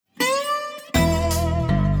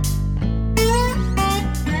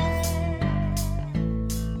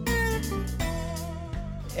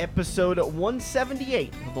episode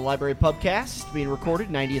 178 of the Library Pubcast, being recorded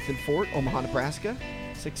 90th and Fort, Omaha, Nebraska,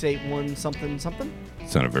 681 something something.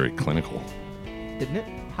 Sounded very clinical. Didn't it?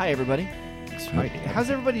 Hi, everybody. How's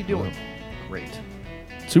everybody doing? Great.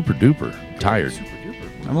 Super duper. Tired. Super duper.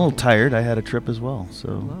 I'm a little tired. I had a trip as well, so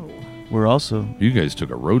Hello. we're also... You guys took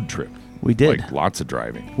a road trip. We did. Like lots of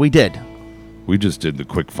driving. We did. We just did the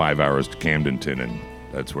quick 5 hours to Camdenton, and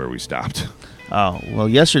that's where we stopped. Oh, well,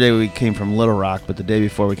 yesterday we came from Little Rock, but the day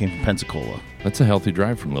before we came from Pensacola. That's a healthy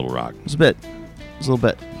drive from Little Rock. It was a bit. It was a little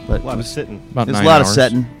bit. But A lot of sitting. About there's 9 a lot hours. of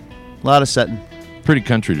setting. A lot of setting. Pretty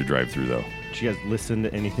country to drive through, though. Did you guys listen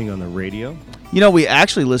to anything on the radio? You know, we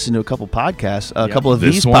actually listened to a couple podcasts, a Yeah. couple of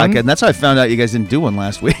This these one? podcasts, and that's how I found out you guys didn't do one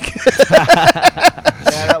last week.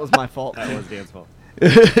 Yeah, that was my fault. That too. was Dan's fault.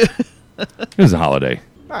 It was a holiday.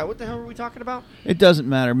 All right, what the hell were we talking about? It doesn't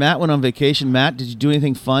matter. Matt went on vacation. Matt, did you do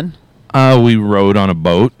anything fun? We rode on a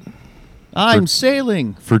boat I'm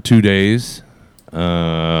sailing. for 2 days.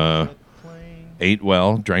 Playing. Ate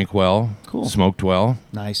well, drank well, Cool. smoked well.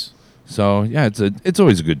 Nice. So yeah, it's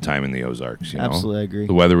always a good time in the Ozarks. You know? Absolutely, I agree.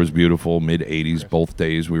 The weather was beautiful, mid-80s both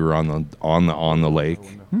days. We were on the lake,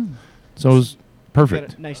 so it was Got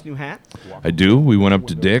perfect. a nice new hat. I do. We went up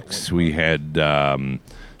to Dick's. We had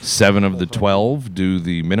 7 of the 12 do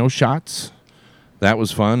the minnow shots. That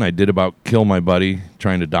was fun. I did about kill my buddy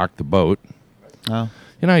trying to dock the boat. Oh.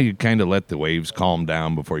 You know, you kind of let the waves calm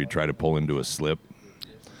down before you try to pull into a slip.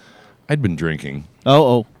 I'd been drinking,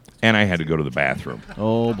 Oh, and I had to go to the bathroom.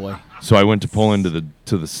 oh boy. So I went to pull into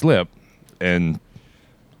the slip, and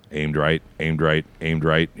aimed right.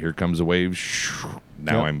 Here comes a wave.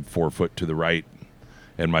 Now Yep. I'm 4 foot to the right,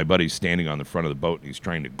 and my buddy's standing on the front of the boat, and he's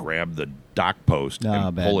trying to grab the dock post Ah,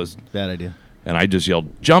 and bad. pull his. Bad idea. And I just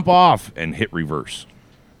yelled, "Jump off!" and hit reverse.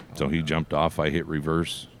 So he jumped off. I hit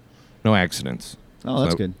reverse. No accidents. Oh, So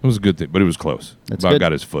that's good. It was a good thing, but it was close. That's About good.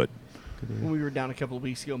 got his foot. When we were down a couple of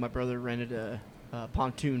weeks ago, my brother rented a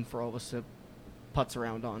pontoon for all of us to putz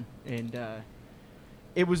around on. And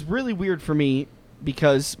it was really weird for me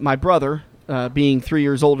because my brother, being 3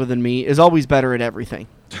 years older than me, is always better at everything.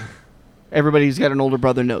 Everybody who's got an older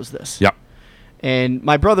brother knows this. Yep. And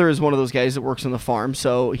my brother is one of those guys that works on the farm,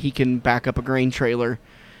 so he can back up a grain trailer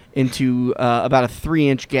into about a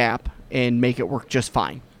 3-inch gap and make it work just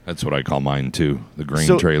fine. That's what I call mine too. The grain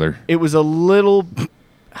So trailer. It was a little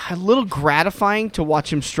gratifying to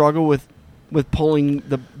watch him struggle with pulling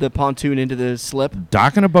the pontoon into the slip.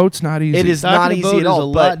 Docking a boat's not easy. It is not Docking a easy boat at all. is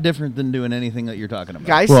a but lot different than doing anything that you're talking about.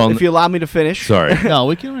 guys, Well, if you allow me to finish, Sorry. No,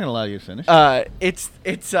 we're going to allow you to finish. I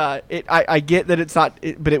get that it's not,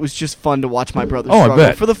 but it was just fun to watch my brother Oh, I struggle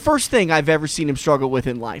bet. for the first thing I've ever seen him struggle with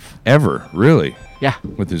in life. Ever, really? Yeah.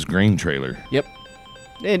 With his grain trailer. Yep.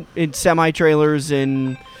 In semi trailers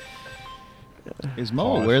and Is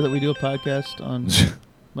Mo aware that we do a podcast on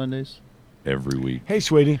Mondays? Every week. Hey,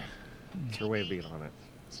 sweetie. It's your way of being on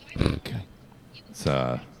it. Okay. It's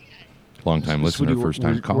long-time listener, Sweetie,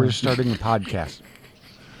 first-time we're caller. starting a podcast.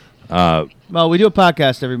 Well, we do a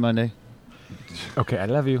podcast every Monday Okay, I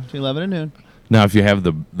love you. between 11 and noon. Now, if you have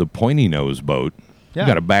the pointy nose boat, Yeah. you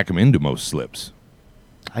got to back them into most slips.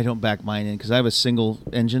 I don't back mine in because I have a single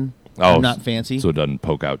engine. Oh, I'm not fancy. So it doesn't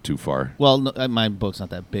poke out too far. Well, no, my boat's not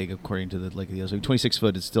that big according to the Lake of the Ozarks. 26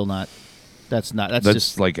 foot is still not. That's That's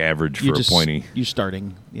just like average for you a just pointy. you're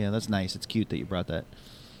starting. Yeah, that's nice. It's cute that you brought that.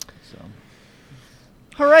 So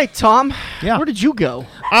all right, Tom. Yeah. Where did you go?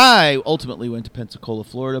 I ultimately went to Pensacola,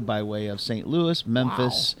 Florida, by way of St. Louis,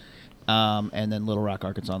 Memphis, and then Little Rock,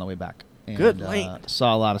 Arkansas on the way back. And, Good lane.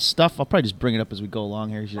 saw a lot of stuff. I'll probably just bring it up as we go along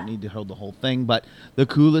here. You don't need to hold the whole thing. But the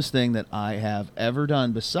coolest thing that I have ever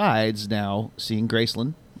done, besides now seeing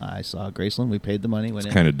Graceland, I saw Graceland. We paid the money. Went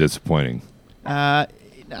It's kind of disappointing.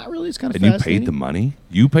 Not really. It's kind of And you fascinating. paid the money?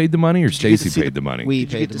 You paid the money or Did you get to Stacy see paid the money? We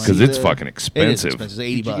Did you paid get the to money. Because see it's the- fucking It is expensive. expensive. It's Did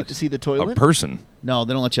 $80 you get bucks. to see the A toilet? person. No,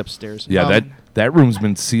 they don't let you upstairs. Yeah, that room's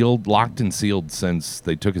been sealed, locked and sealed since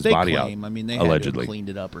they took his they body claim. out. I mean, they allegedly. had to have cleaned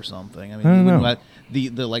it up or something. I mean, I don't you know. know,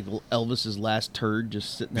 the like Elvis's last turd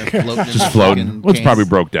just sitting there floating. in the Just floating. fucking Well, it's cans. probably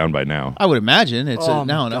broke down by now. I would imagine it's Oh,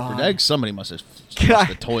 now my an upper God. deck. Somebody must have God. flushed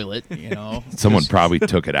the toilet. You know, Someone Just- probably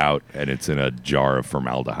took it out, and it's in a jar of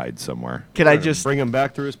formaldehyde somewhere. Can I just Bring him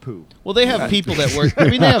back through his poo. Well, they have people that work. I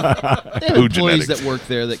mean, they have Poo employees genetics. that work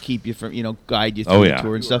there that keep you from, guide you through Oh, the yeah.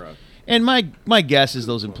 tour and stuff. And my guess is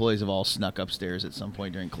those employees have all snuck upstairs at some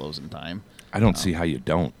point during closing time. I don't see how you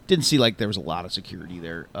don't. Didn't see like there was a lot of security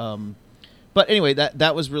there. But anyway,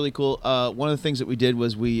 that was really cool. One of the things that we did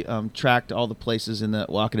was we tracked all the places in the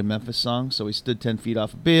Walking in Memphis song. So we stood 10 feet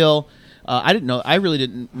off of Beale. I really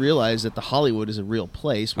didn't realize that the Hollywood is a real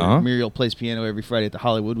place. Where Muriel plays piano every Friday at the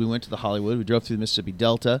Hollywood. We went to the Hollywood. We drove through the Mississippi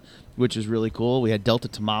Delta, which was really cool. We had Delta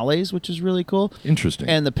tamales, which was really cool. Interesting.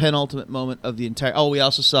 And the penultimate moment of the entire... Oh, we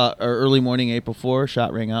also saw our early morning April 4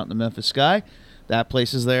 shot rang out in the Memphis sky. That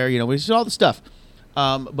place is there. We saw all the stuff.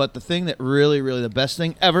 But the thing that really, really the best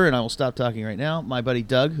thing ever, and I will stop talking right now, my buddy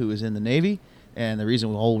Doug, who is in the Navy, and the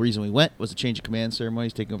whole reason we went was a change of command ceremony.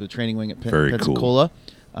 He's taking over the training wing at Pensacola.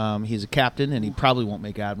 Cool. He's a captain, and he probably won't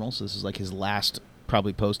make admiral, so this is like his last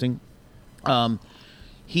probably posting.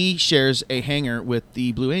 He shares a hangar with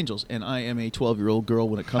the Blue Angels, and I am a 12-year-old girl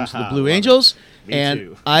when it comes to the Blue Angels. Me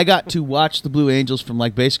too. I got to watch the Blue Angels from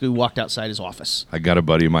basically walked outside his office. I got a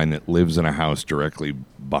buddy of mine that lives in a house directly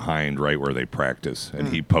behind right where they practice, and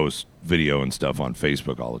he posts video and stuff on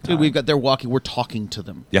Facebook all the time. Dude, we're talking to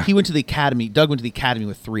them. Yeah. He went to the academy. Doug went to the academy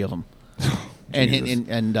with 3 of them. And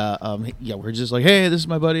we're just like, hey, this is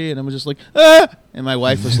my buddy, and I'm just like, ah! And my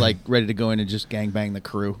wife was like ready to go in and just gangbang the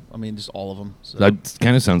crew. I mean, just all of them. So. That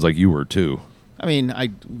kind of sounds like you were too. I mean, I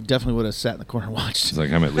definitely would have sat in the corner and watched. It's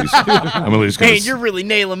like I'm at least gonna. Hey, you're really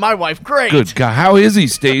nailing my wife. Great. Good God, how is he,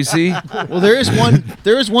 Stacy? Well, there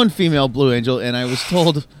is one female Blue Angel, and I was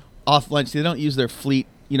told off lunch they don't use their fleet.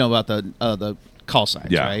 About the call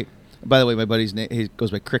signs, right? By the way, my buddy's name he goes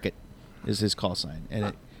by Cricket, is his call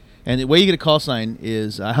sign, and the way you get a call sign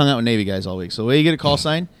is I hung out with Navy guys all week. So the way you get a call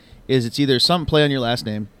sign is it's either some play on your last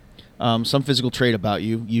name, some physical trait about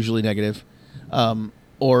you, usually negative,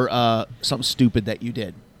 or something stupid that you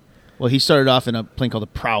did. Well, he started off in a plane called the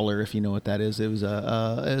Prowler, if you know what that is. It was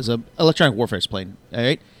a electronic warfare plane, all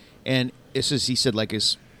right? And he said like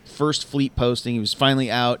his first fleet posting, he was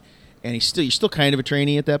finally out, and you're still kind of a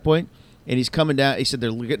trainee at that point. And he's coming down. He said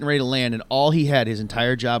they're getting ready to land, and all he had, his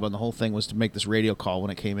entire job on the whole thing, was to make this radio call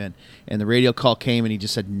when it came in. And the radio call came, and he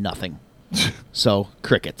just said nothing. So,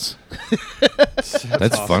 crickets. That's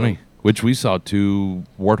awesome. funny. Which we saw 2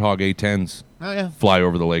 Warthog A-10s fly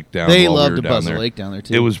over the lake down. They while love we to were down buzz there. the lake down there,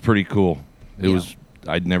 too. It was pretty cool. Yeah.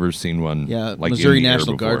 I'd never seen one like Missouri in the air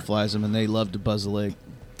National before. Guard flies them, and they love to buzz the lake.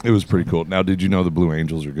 It was pretty cool. Now, did you know the Blue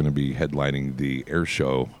Angels are going to be headlining the air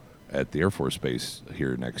show at the Air Force Base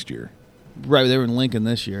here next year? Right, they were in Lincoln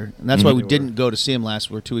this year, and that's why we didn't go to see them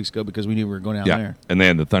 2 weeks ago, because we knew we were going down there. And they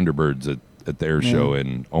had the Thunderbirds at the air show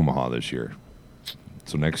in Omaha this year.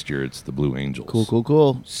 So next year it's the Blue Angels.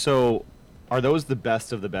 Cool. So, are those the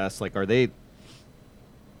best of the best? Like,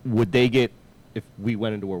 would they get, if we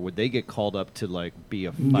went into war, would they get called up to, be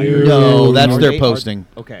a fighter? No, that's their posting.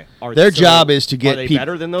 Okay. Their job is to get Are they people...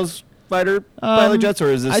 better than those fighter pilot jets,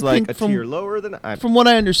 or is this I like think a tier lower than... From what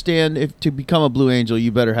I understand, if to become a Blue Angel,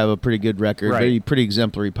 you better have a pretty good record, Right. pretty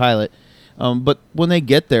exemplary pilot. But when they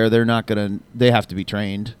get there, they have to be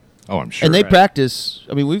trained. Oh, I'm sure. And they Right. practice.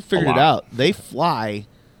 I mean, we've figured it lot. out. They fly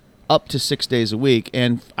up to 6 days a week,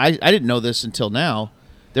 and I didn't know this until now.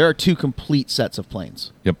 There are 2 complete sets of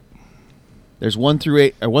planes. Yep. There's 1 through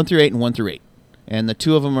 8, and 1 through 8, and the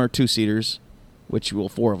 2 of them are 2-seaters, which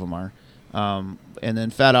 4 of them are. And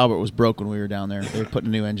then Fat Albert was broke when we were down there. They were putting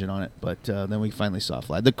a new engine on it, but then we finally saw it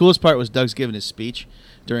fly. The coolest part was Doug's giving his speech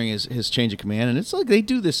during his change of command, and it's like they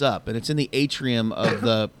do this up, and it's in the atrium of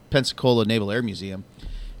the Pensacola Naval Air Museum.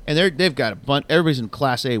 And they've got a bunch. Everybody's in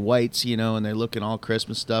Class A whites, and they're looking all crisp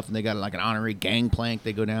and stuff. And they got like an honorary gangplank.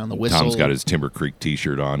 They go down the whistle. Tom's got his Timber Creek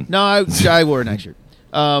T-shirt on. No, I wore a nice shirt.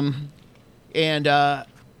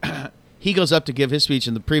 He goes up to give his speech,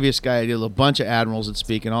 and the previous guy did a bunch of admirals that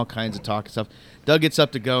speak and all kinds of talk and stuff. Doug gets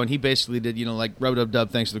up to go, and he basically did, rub-dub-dub,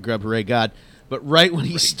 thanks to the grub, hooray God. But right when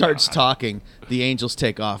he starts talking, the Angels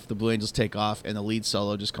take off, the Blue Angels take off, and the lead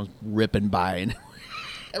solo just comes ripping by, and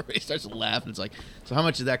everybody starts laughing. It's like, so how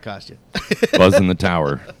much did that cost you? Buzz in the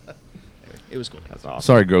tower. It was cool. That's awesome.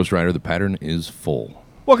 Sorry, Ghost Rider. The pattern is full.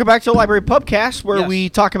 Welcome back to the Library Pubcast, where Yes. we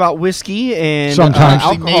talk about whiskey and Sometimes. The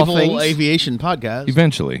alcohol Naval things. Aviation Podcast.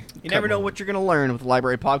 Eventually. You never know what you're going to learn with the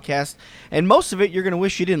Library Podcast, and most of it you're going to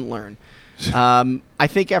wish you didn't learn. I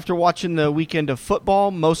think after watching the weekend of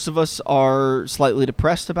football, most of us are slightly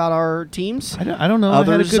depressed about our teams. I don't know. I had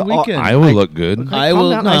a Others good are- weekend. Iowa looked good.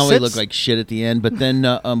 Iowa, down, no, nice we hits. looked like shit at the end, but then,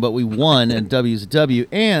 but we won, and W's a W.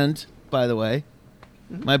 And by the way,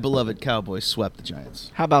 my beloved Cowboys swept the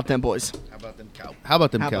Giants. How about them boys? How about them How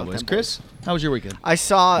about Cowboys? them Chris, how was your weekend? I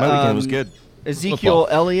saw My weekend was good. Ezekiel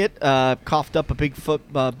Elliott coughed up a big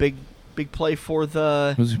big play for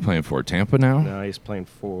the. Who's he playing for? Tampa now? No, he's playing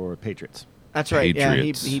for Patriots. That's right.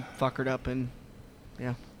 Patriots. Yeah, he fuckered up and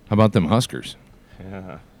yeah. How about them Huskers?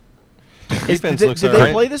 Yeah. Defense Did looks they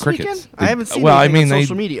alright. play this Crickets. weekend? I haven't seen Well, I anything mean, on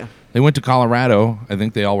social media. They went to Colorado. I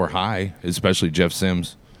think they all were high, especially Jeff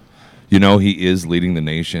Sims. You know, he is leading the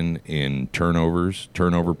nation in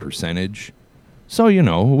turnover percentage. So, you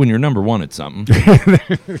know, when you're number one at something,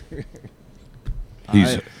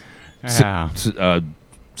 he's Yeah.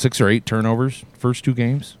 6 or 8 turnovers first 2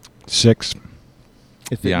 games. 6.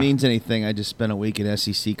 If it Yeah. means anything, I just spent a week in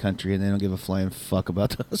SEC country and they don't give a flying fuck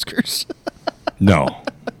about the Huskers. No.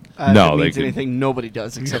 If No, it they means could- anything, nobody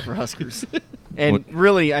does except for Huskers. And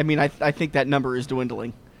really, I mean, I think that number is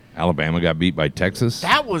dwindling. Alabama got beat by Texas.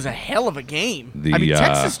 That was a hell of a game. The, I mean, uh,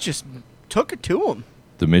 Texas just took it to them.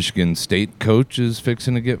 The Michigan State coach is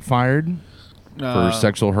fixing to get fired for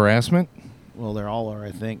sexual harassment. Well, they're all are,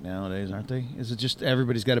 I think, nowadays, aren't they? Is it just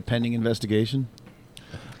everybody's got a pending investigation?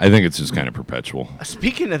 I think it's just kind of perpetual.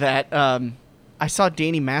 Speaking of that, I saw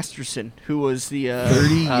Danny Masterson, who was the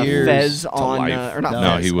 30 years Fez To on, life. or not no,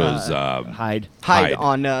 Fez, he was Hyde. Hyde Hyde.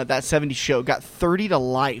 on that 70s show. Got 30 to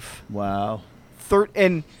life. Wow.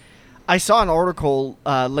 And I saw an article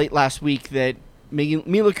late last week that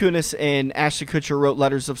Mila Kunis and Ashton Kutcher wrote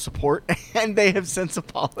letters of support, and they have since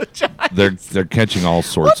apologized. they're catching all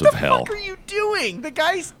sorts what of the hell. fuck are you doing? The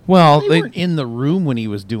guy's Well, They weren't in the room when he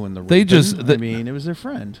was doing the. They raping. just- I mean, it was their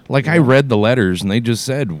friend. like I read the letters and they just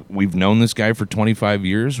said we've known this guy for 25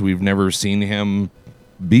 years. We've never seen him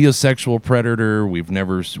be a sexual predator. We've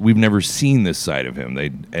never seen this side of him.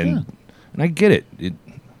 And I get it.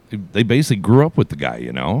 They basically grew up with the guy,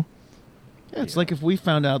 you know. Yeah, it's like if we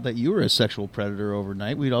found out that you were a sexual predator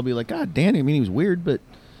overnight, we'd all be like, "God damn! I mean, he was weird, but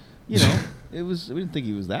you know, it was. We didn't think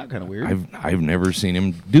he was that kind of weird." I've never seen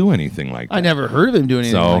him do anything like that. I never heard of him doing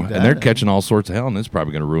anything So like that. and they're catching all sorts of hell, and it's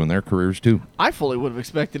probably going to ruin their careers too. I fully would have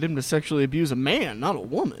expected him to sexually abuse a man, not a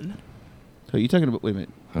woman. So you talking about? Wait a minute.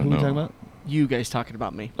 I Who don't are you know. talking about? You guys talking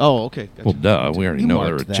about me? Oh, okay. Gotcha. Well, duh. We already You know they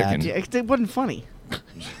were a marked that. chicken. Yeah, it wasn't funny.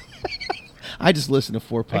 I just listened to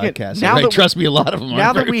 4 Again, podcasts. now Right? that- Trust me, a lot of them. Now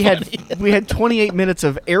aren't that very we funny. had 28 minutes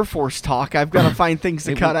of Air Force talk, I've got to find things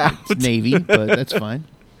to cut out. It's Navy, but that's fine.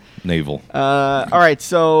 Naval. All right,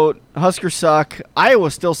 so Huskers suck.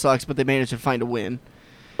 Iowa still sucks, but they managed to find a win.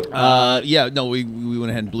 Yeah, no, we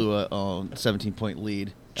went ahead and blew a 17-point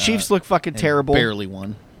lead. Chiefs look fucking and terrible. Barely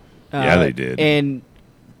won. Yeah, they did. And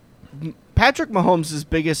Patrick Mahomes'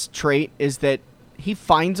 biggest trait is that he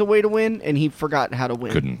finds a way to win, and he forgot how to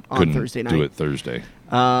win Couldn't Thursday night. do it Thursday.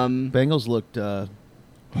 Bengals looked,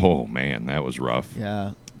 Oh man, that was rough.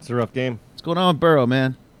 yeah. It's a rough game. What's going on with Burrow,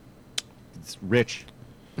 man? It's rich.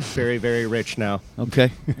 Very, very rich now.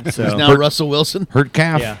 Okay. So He's now Russell Wilson. Hurt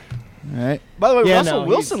calf. yeah. All right. By the way, Yeah, Russell no,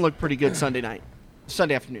 Wilson he's- looked pretty good Sunday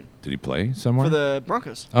afternoon Did he play somewhere? for the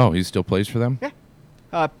Broncos. Oh, he still plays for them?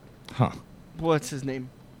 Yeah. Huh. What's his name?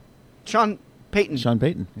 Sean Payton. Sean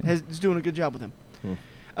Payton. Yeah. Is doing a good job with him.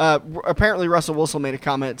 Apparently, Russell Wilson made a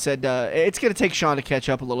comment, said it's going to take Sean to catch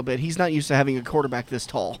up a little bit. He's not used to having a quarterback this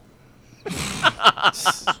tall.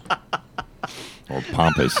 Or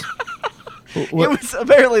pompous. It was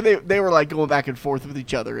apparently they were like going back and forth with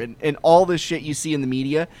each other, and all this shit you see in the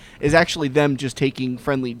media is actually them just taking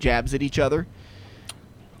friendly jabs at each other.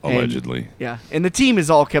 And- Allegedly. Yeah, and the team has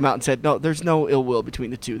all come out and said, no, there's no ill will between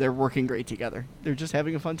the two. They're working great together. They're just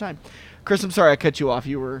having a fun time. Chris, I'm sorry I cut you off.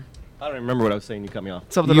 You were I don't remember what I was saying. You cut me off.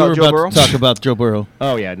 something You were about Joe about Burrow. to talk about Joe Burrow.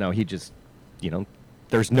 Oh yeah, no, he just,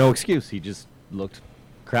 there's no excuse. He just looked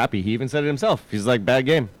crappy. He even said it himself. He's like, bad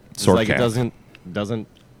game. It's Sore like calf. it doesn't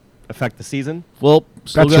affect the season. Well,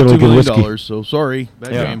 still That's got really $2 good million, whiskey. so sorry.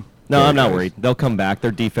 Bad game. No, I'm not worried. They'll come back.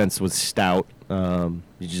 Their defense was stout. You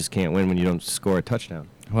just can't win when you don't score a touchdown.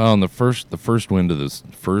 Well, and the first win to this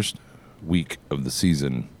first week of the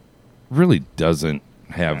season really doesn't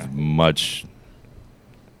have much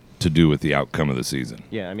to do with the outcome of the season.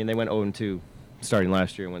 Yeah, I mean they went 0-2 starting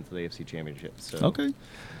last year and went to the AFC Championship. So Okay.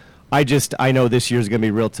 I know this year's gonna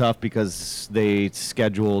be real tough because they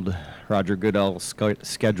scheduled Roger Goodell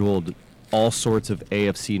scheduled all sorts of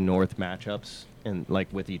AFC North matchups and like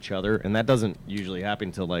with each other, and that doesn't usually happen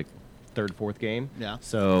until like third, fourth game. Yeah.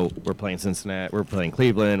 So we're playing Cincinnati, we're playing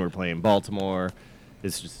Cleveland, we're playing Baltimore.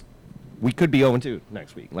 It's just we could be 0-2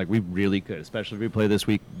 next week. Like we really could, especially if we play this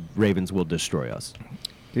week. Ravens will destroy us.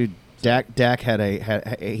 Dude, Dak had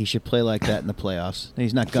he should play like that in the playoffs. And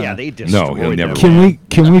he's not gonna. Yeah, they No, destroyed he'll never them.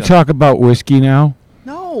 Can we talk about whiskey now?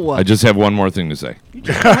 No, I just have one more thing to say. you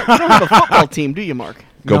don't have a football team, do you, Mark?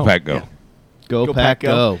 Go No. Pack, go. Yeah. Go Pack,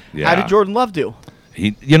 go. Yeah. How did Jordan Love do?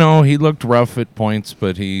 He looked rough at points,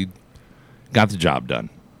 but he got the job done.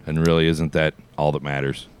 And really isn't that all that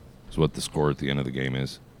matters. Is what the score at the end of the game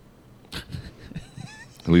is.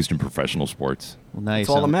 At least in professional sports. Well, now That's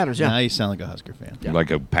all that matters, yeah. Now you sound like a Husker fan. Yeah.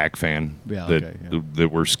 Like a Pack fan Yeah, that okay, yeah. that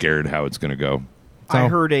we're scared how it's going to go. I So-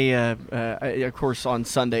 heard of course, on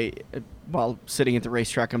Sunday, while sitting at the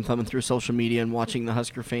racetrack, I'm thumbing through social media and watching the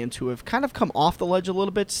Husker fans who have kind of come off the ledge a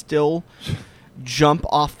little bit, still jump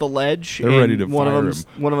off the ledge. They're and ready to one fire of him.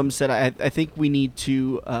 One of them said, "I think we need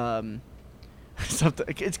to."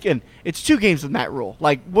 Something. It's 2 games with Matt Rule.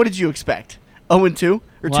 Like, what did you expect? 0-2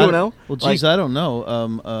 or 2-0? Well, geez, I don't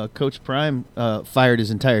know. Coach Prime fired his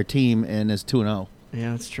entire team and is 2-0.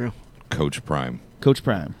 Yeah, that's true. Coach Prime. Coach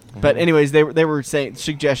Prime. But anyways, they were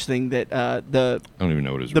suggesting that the I don't even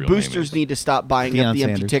know what his the real name boosters is. need to stop buying Deion up the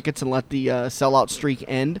empty Sanders. tickets and let the sellout streak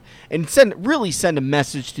end, and really send a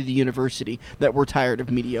message to the university that we're tired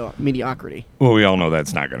of mediocrity. Well, we all know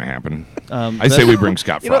that's not going to happen. I That's- say we bring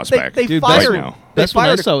Scott You know, Frost back they Dude, right fired. now. That's they what I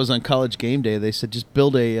fired a- saw was on College Game Day. They said just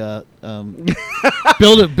build a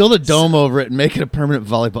build a dome over it and make it a permanent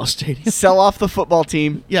volleyball stadium. Sell off the football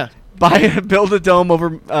team, Yeah, build a dome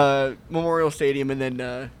over Memorial Stadium, and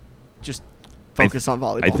then just focus on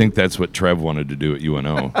volleyball. I think that's what Trev wanted to do at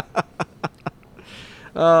UNO.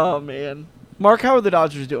 Oh man, Mark, how are the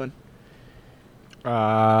Dodgers doing?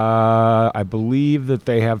 I believe that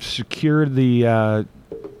they have secured the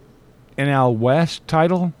NL West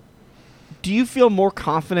title. Do you feel more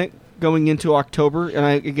confident going into October?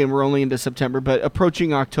 And again, we're only into September, but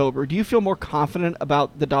approaching October, do you feel more confident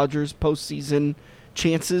about the Dodgers' postseason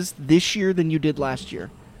chances this year than you did last year?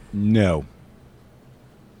 No.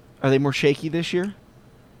 Are they more shaky this year?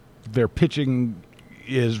 Their pitching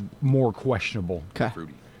is more questionable. Okay.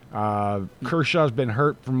 Kershaw's been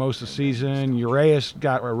hurt for most of the season. Urias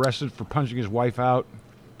got arrested for punching his wife out,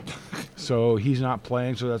 so he's not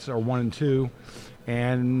playing. So that's our 1 and 2.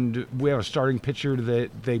 And we have a starting pitcher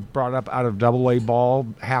that they brought up out of Double-A ball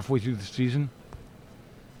halfway through the season.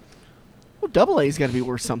 Well, Double A's got to be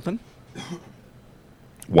worth something,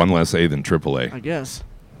 One less A than AAA. I guess.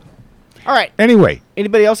 All right. Anyway,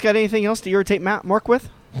 Anybody else got anything else to irritate Mark with?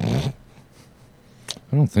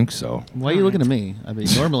 I don't think so. why are you looking at me? I mean,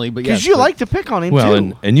 normally, but Because yes, you but like to pick on him Well,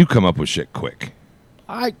 too. and you come up with shit quick.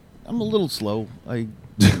 I'm a little slow. I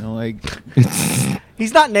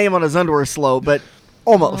He's not name on his underwear slow, but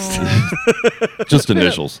almost. Just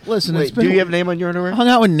initials. listen. Wait, It's been do you have a name on your underwear? I hung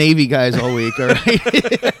out with Navy guys all week. All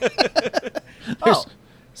right. Oh.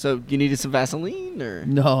 So you needed some Vaseline, or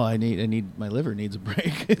No, I need my liver needs a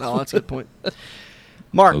break. no? That's a good point.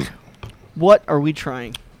 Mark, Those- what are we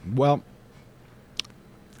trying? well,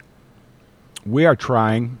 we are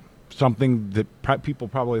trying something that people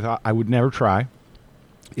probably thought I would never try.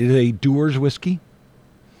 It is a Dewars whiskey.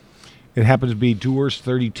 It happens to be Dewars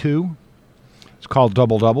 32. It's called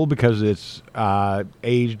Double Double because it's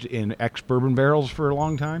aged in ex-bourbon barrels for a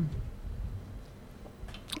long time.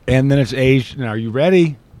 And then it's aged, and are you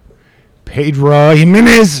ready? Pedro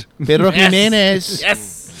Jimenez. Pedro Jimenez.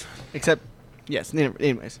 Yes. Except, yes.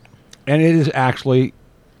 Anyways, And it is actually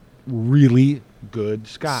really good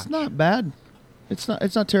scotch. It's not bad. It's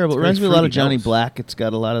not terrible. It It's reminds me very a lot of fruity Johnny notes. Black. It's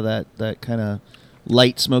got a lot of that kind of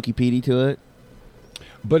light smoky peaty to it.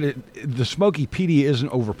 But the smoky peaty isn't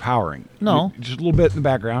overpowering. No. Just a little bit in the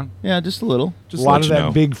background. Yeah, just a little. Just a lot let of you that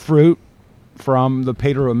know. big fruit from the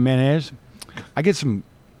Pedro Jimenez. I get some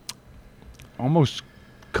almost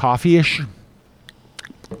coffee-ish.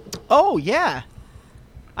 oh yeah,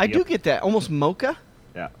 I do Yep. get that. Almost mocha.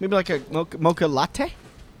 Yeah. Maybe like a mocha latte.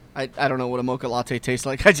 I don't know what a mocha latte tastes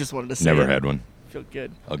like. I just wanted to say. Never it. had one. Feel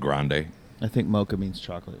good. A grande. I think mocha means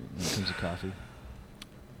chocolate when it comes to coffee.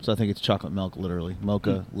 So I think it's chocolate milk, literally.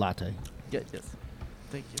 Mocha latte. Yes.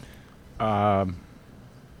 Thank you.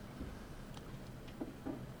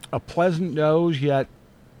 A pleasant nose, yet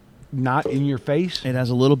not in your face. It has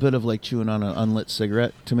a little bit of like chewing on an unlit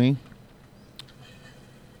cigarette to me.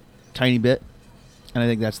 Tiny bit. And I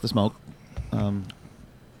think that's the smoke.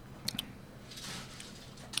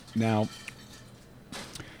 Now,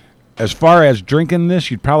 as far as drinking this,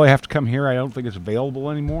 you'd probably have to come here. I don't think it's available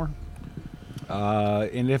anymore.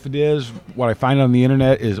 And if it is, what I find on the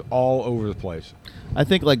internet is all over the place. I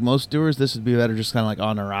think like most Dewars, this would be better just kind of like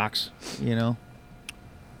on the rocks, you know?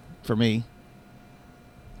 For me.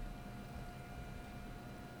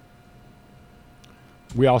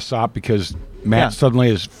 We all stopped because Matt Yeah. suddenly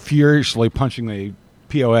is furiously punching the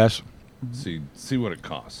POS. See what it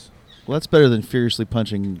costs. Well, that's better than furiously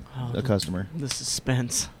punching a customer. The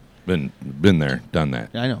suspense. Been there, done that.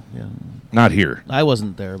 I know, yeah. Not here. I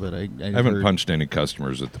wasn't there, but I I haven't heard. punched any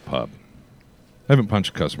customers at the pub. I haven't punched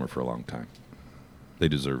a customer for a long time. They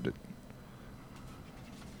deserved it.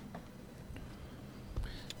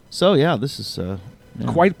 So, yeah, this is... yeah.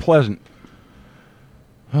 Quite pleasant.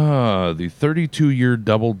 The 32-year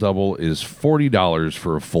double is $40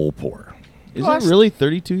 for a full pour. Is it really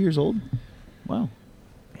 32 years old? Wow.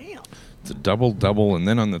 Damn. It's a double, and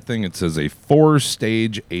then on the thing it says a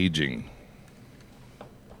 4-stage aging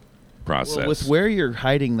process. Well, with where you're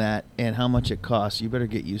hiding that and how much it costs, you better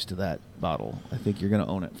get used to that bottle. I think you're going to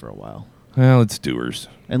own it for a while. Well, it's Dewars.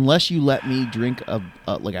 Unless you let me drink a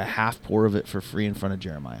half pour of it for free in front of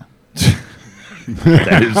Jeremiah.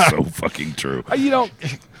 That is so fucking true. You know,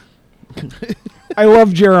 I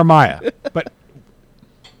love Jeremiah, but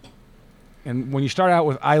and when you start out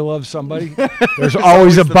with "I love somebody," there's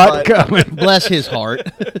always a but coming. Bless his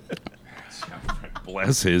heart.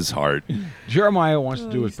 Bless his heart. Jeremiah wants to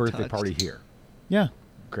do his he's birthday touched. party here. Yeah.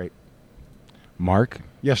 Great. Mark,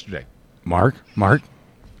 yesterday. Mark,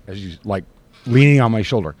 as he's like leaning on my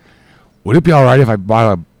shoulder. Would it be all right if I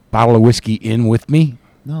bought a bottle of whiskey in with me?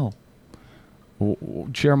 No. Well,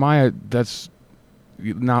 Jeremiah, that's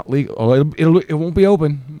not legal. Oh, it won't be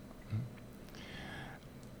open.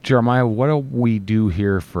 Jeremiah, what do we do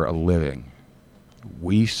here for a living?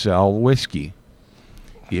 We sell whiskey.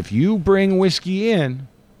 If you bring whiskey in,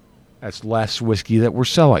 that's less whiskey that we're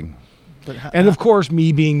selling. But And of course,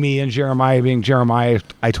 me being me and Jeremiah being Jeremiah,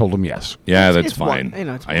 I told him yes. Yeah, It's- that's it's one- fine. you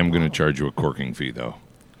know, it's I am one going to bottle. charge you a corking fee, though.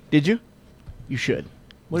 Did you? You should.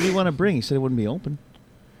 what did he want to bring? He said it wouldn't be open.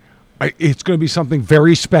 It's going to be something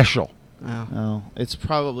very special. Oh. Oh, it's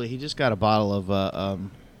probably he just got a bottle of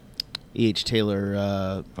E.H. Taylor.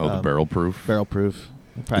 The barrel proof? Barrel proof.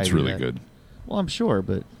 He'll probably It's do really that. good. Well, I'm sure,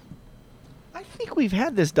 but I think we've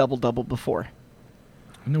had this double before.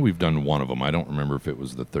 I know we've done one of them. I don't remember if it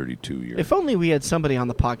was the 32-year. If only we had somebody on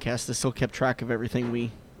the podcast that still kept track of everything we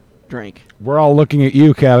drank. We're all looking at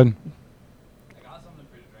you, Kevin.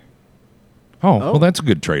 Oh, Oh. well, that's a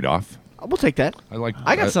good trade-off. We'll take that.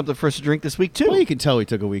 I got something for us to drink this week too. well, you can tell we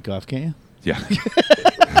took a week off, can't you? Yeah.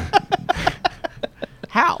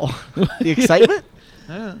 How? The excitement?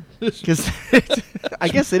 Because I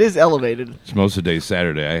guess it is elevated. It's most of the day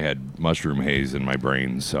Saturday. I had mushroom haze in my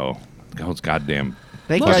brain, so it's goddamn.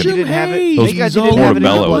 Thank God you Mushroom didn't have it. haze Thank God is you didn't all have it in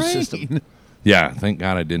your over blood the system. Yeah, thank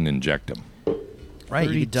God I didn't inject them. Right,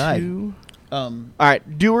 you could die. 32. All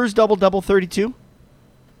right, Dewars double 32.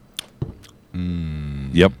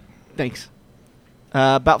 Yep. Thanks.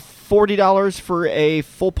 About $40 for a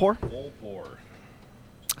full pour. Full pour.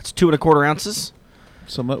 It's 2 1/4 ounces.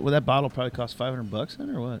 So would that bottle probably cost $500 then,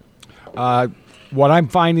 or what? What I'm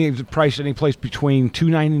finding is the price any place between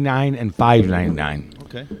 $2.99 and $5.99.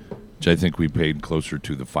 Okay. Which I think we paid closer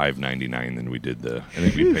to the $5.99 than we did the. I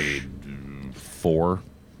think we paid $4,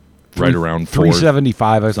 right around $4, $3.75,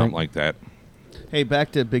 I something think. like that. Hey,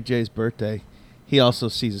 back to Big J's birthday. He also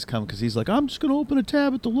sees us coming because he's like, I'm just going to open a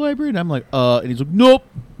tab at the library. And I'm like, and he's like, nope,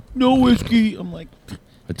 no whiskey. I'm like,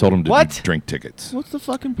 I told him to What? do drink tickets. what's the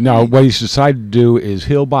fucking point? No, what he's decided to do is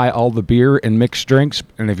he'll buy all the beer and mixed drinks,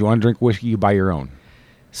 and if you want to drink whiskey, you buy your own.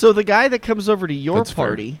 So the guy that comes over to your That's fair.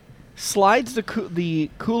 party slides the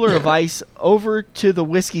cooler of ice over to the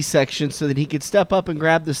whiskey section so that he could step up and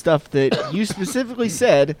grab the stuff that you specifically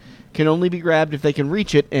said can only be grabbed if they can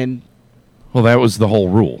reach it. And Well, that was the whole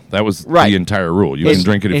rule. That was Right. the entire rule. You And- can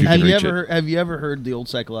drink it if and you Have can you reach ever it. have you ever heard the old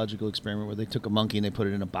psychological experiment where they took a monkey and they put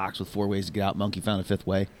it in a box with 4 ways to get out? Monkey found a 5th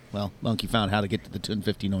way. Well, monkey found how to get to the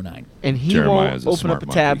 1509. he Jeremiah's won't a open up a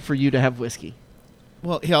smart tab monkey. for you to have whiskey.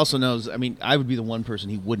 Well, he also knows. I mean, I would be the one person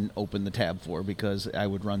he wouldn't open the tab for because I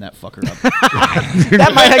would run that fucker up.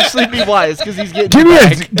 That might actually be wise because he's getting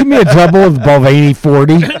Give me a double of Balvenie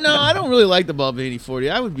 40. No, I don't really like the Balvenie 40.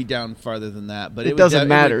 I would be down farther than that, but It would doesn't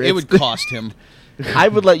matter. It would It's- cost him. I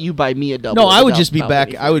would let you buy me a double. No, I would without- just be without back.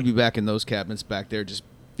 any I would fee. be back in those cabinets back there, just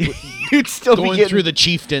You'd still be going getting through the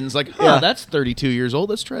chieftains. Like, oh, Yeah. that's 32 years old.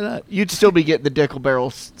 Let's try that. You'd still be getting the Dickel Barrel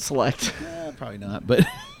Select. Probably not, but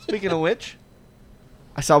Speaking of which,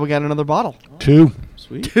 I saw we got another bottle. 2.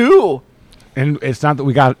 sweet. 2. And it's not that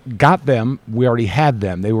we got them. We already had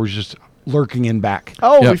them. They were just lurking in back.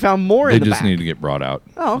 Oh, Yep. we found more They in the just back. need to get brought out.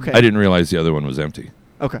 Oh, okay. I didn't realize the other one was empty.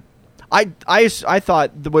 Okay. I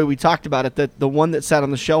thought the way we talked about it that the one that sat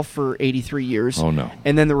on the shelf for 83 years. Oh, no.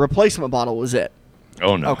 And then the replacement bottle was it.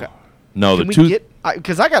 Oh, no. Okay. No, Can the we two. get?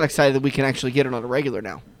 Because I got excited that we can actually get it on a regular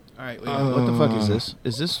now. All right, wait, what the fuck is this?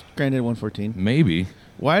 Is this Grandad 114? Maybe.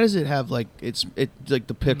 Why does it have like it's like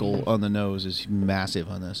the pickle on the nose is massive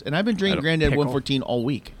on this? And I've been drinking don't- Grandad Pickle. 114 all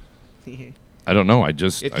week. I don't know. I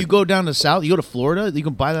just. If you go down to South, you go to Florida, you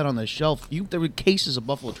can buy that on the shelf. There were cases of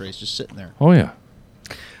Buffalo Trace just sitting there. Oh, yeah.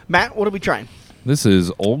 Matt, what are we trying? This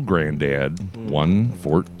is Old Grandad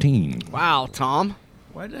 114. Wow, Tom.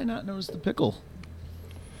 Why did I not notice the pickle?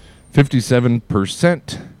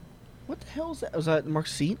 57%. What the hell is that? Was that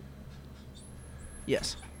Mark's seat?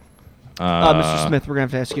 Yes. Mr. Smith, we're going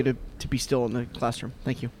to have to ask you to be still in the classroom.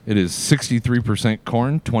 Thank you. It is 63%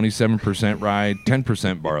 corn, 27% rye,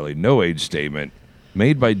 10% barley. No age statement.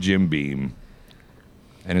 Made by Jim Beam.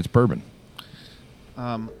 And it's bourbon.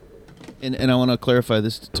 And I want to clarify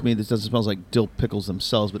this. To me, this doesn't smell like dill pickles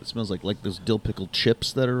themselves, but it smells like those dill pickle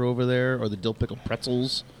chips that are over there, or the dill pickle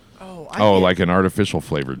pretzels. Oh, like an artificial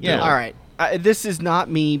flavored Yeah. dill. All right. This is not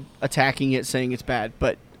me attacking it, saying it's bad,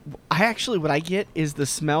 but what I get is the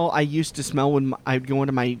smell I used to smell when I'd go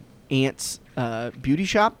into my aunt's beauty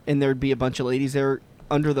shop, and there'd be a bunch of ladies there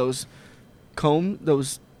under those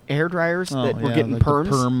hair dryers that were getting like perms. the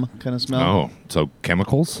perm kind of smell. Oh, so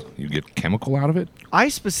chemicals? You get chemical out of it? I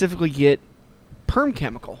specifically get perm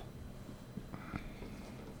chemical.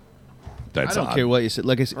 That's I don't odd. care what you said.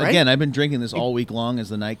 Like I said, Right? again, I've been drinking this all week long as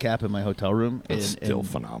the nightcap in my hotel room. It's still and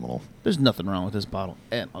phenomenal. there's nothing wrong with this bottle.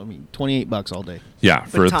 And I mean, $28 all day. Yeah,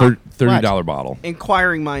 for But a Tom, $30 bottle.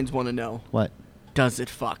 Inquiring minds want to know, What? does it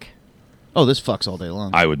fuck? Oh, this fucks all day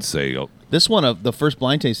long. I would say This one, the first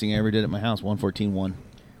blind tasting I ever did at my house, 114.1.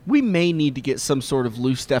 We may need to get some sort of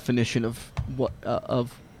loose definition of what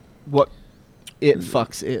it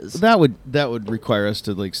fucks is. That would require us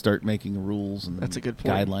to like start making rules and That's a good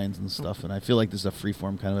point. guidelines and stuff. And I feel like this is a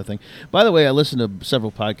freeform kind of a thing. By the way, I listened to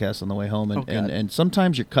several podcasts on the way home, and, Oh, God. and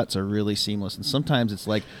sometimes your cuts are really seamless, and sometimes it's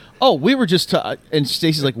like, oh, we were just and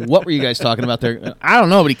Stacey's like, what were you guys talking about there? I don't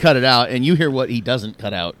know, but he cut it out, and you hear what he doesn't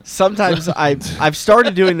cut out. Sometimes I've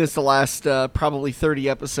started doing this the last probably 30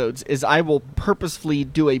 episodes. Is I will purposefully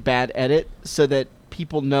do a bad edit so that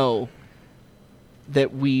people know that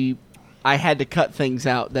I had to cut things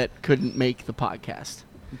out that couldn't make the podcast.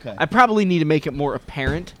 Okay. I probably need to make it more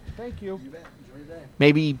apparent. Thank you.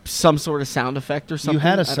 Maybe some sort of sound effect or something. You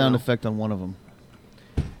had I a don't sound know. effect on one of them.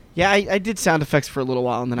 Yeah, I did sound effects for a little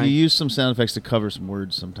while, and then You use some sound effects to cover some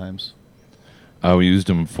words sometimes. we used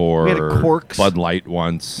them for We had a Corks. Bud Light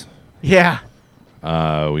once. yeah.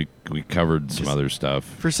 We covered some other stuff.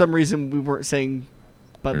 For some reason, we weren't saying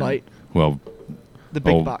Bud Light. Well, The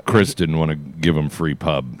big box. Chris didn't want to give him free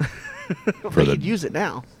pub. But he'd use it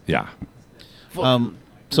now. Yeah.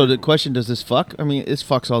 So the question, does this fuck? I mean, it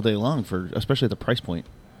fucks all day long, especially at the price point.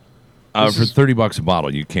 For This is- $30 a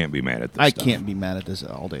bottle, you can't be mad at this I stuff. can't be mad at this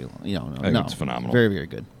all day long. I think it's phenomenal. Very, very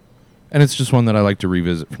good. And it's just one that I like to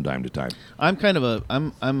revisit from time to time. I'm kind of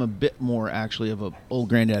I'm a bit more actually of a old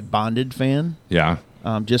Grandad Bonded fan. Yeah.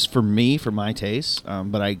 Just for my taste.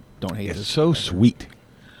 But I don't hate It's this. so sweet.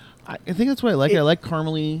 I think that's what I like. I like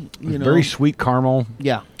caramely. Very sweet caramel.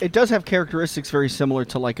 Yeah. It does have characteristics very similar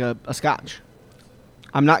to like a Scotch.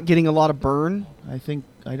 I'm not getting a lot of burn. I think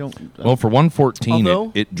I don't. Well, for 114,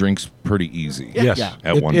 Although- it drinks pretty easy. Yes. Yeah.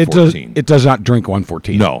 At It 114. does not drink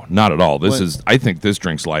 114. No, not at all. What- I think this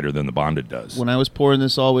drinks lighter than the Bonded does. when I was pouring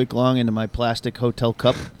this all week long into my plastic hotel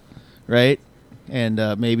cup, right, and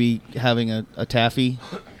maybe having a taffy,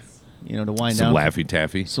 to wind Some down. Laffy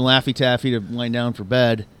Taffy. Some Laffy Taffy to wind down for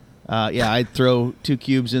bed. I'd throw 2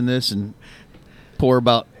 cubes in this and pour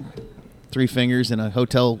about 3 fingers in a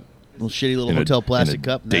shitty little hotel plastic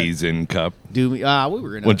cup. and that Days In cup. Do me? We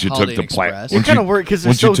were in a Once you took Holiday the Express. You're kinda worried 'cause they're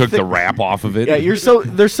once you so took the thick. wrap off of it. Yeah,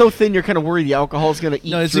 they're so thin. You're kind of worried the alcohol's going to eat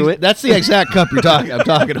No, through it. that's the exact cup I'm talking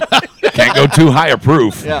about. Can't go too high a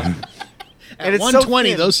proof. Yeah. At And it's so 120,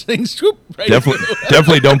 thin. those things. Whoop, right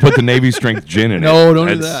Definitely don't put the Navy strength gin in it. No, don't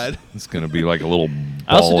do that. It's going to be like a little ball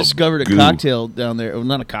I also of discovered a goo. cocktail down there. Well,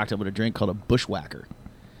 not a cocktail, but a drink called a Bushwhacker.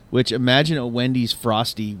 Which, imagine a Wendy's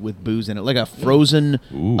Frosty with booze in it. Like a frozen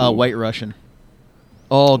Ooh. White Russian.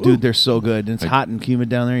 Oh, dude, they're so good. And it's hot and humid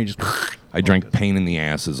down there. You just... I drank pain in the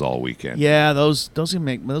asses all weekend. Yeah, those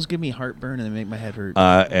give me heartburn and they make my head hurt.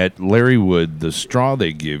 At Larrywood, the straw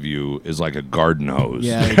they give you is like a garden hose.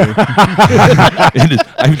 Yeah, they do.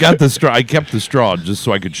 I've got the straw. I kept the straw just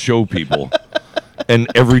so I could show people. And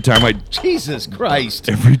every time I Jesus Christ.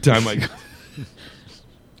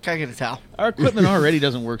 Can I get a towel? Our equipment already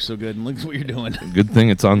doesn't work so good, and look at what you're doing. good thing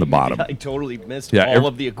it's on the bottom. I totally missed Yeah, all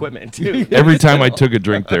of the equipment too. Every time I took a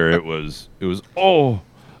drink there, it was The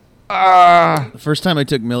first time I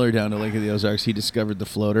took Miller down to Lake of the Ozarks, he discovered the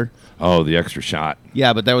floater. the extra shot.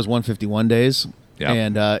 Yeah, but that was 151 days. Yeah.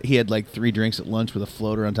 And he had like 3 drinks at lunch with a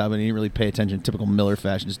floater on top of it. And he didn't really pay attention. Typical Miller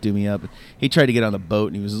fashion, just do me up. He tried to get on the boat,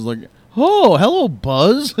 and he was just like, oh, hello,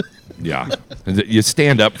 Buzz. Yeah, you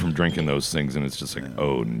stand up from drinking those things, and it's just like,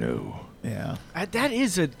 oh no. Yeah. That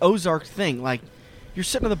is an Ozark thing. Like, you're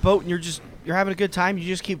sitting on the boat and you're having a good time. You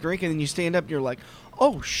just keep drinking, and you stand up and you're like,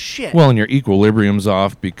 oh shit. Well, and your equilibrium's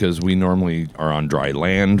off because we normally are on dry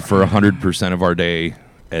land for 100% of our day,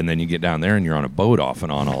 and then you get down there and you're on a boat off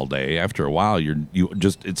and on all day. After a while,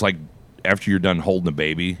 it's like after you're done holding the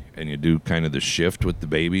baby and you do kind of the shift with the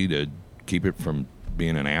baby to keep it from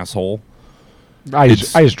being an asshole. I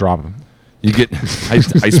just drop him. You get I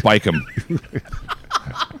spike him. You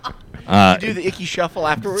do the icky shuffle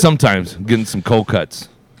afterwards. Sometimes getting some cold cuts.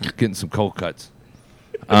 Jesus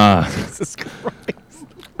Christ.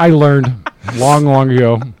 I learned long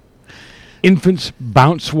ago. Infants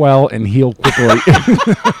bounce well and heal quickly.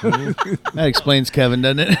 That explains Kevin,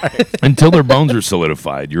 doesn't it? Until their bones are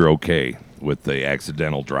solidified, you're okay with the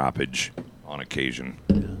accidental droppage on occasion.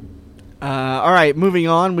 All right, moving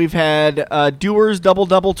on. We've had Dewars double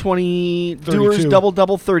 20, 32. Dewars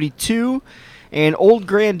double 32, and Old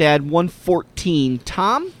Grandad 114.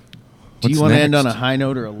 Tom, Do you What's want to end next? on a high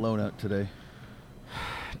note or a low note today?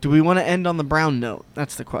 do we want to end on the brown note?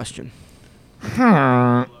 That's the question.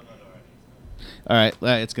 All right,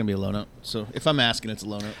 it's going to be a low note. So if I'm asking, it's a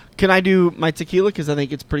low note. Can I do my tequila because I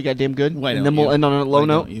think it's pretty goddamn good, Why and don't then we'll you? end on a low Why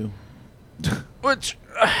note. don't you? Which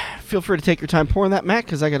feel free to take your time pouring that, Matt,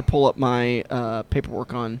 because I got to pull up my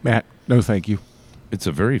paperwork on. Matt, no thank you. It's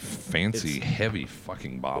a very fancy, heavy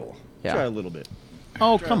fucking bottle. Yeah. Try a little bit.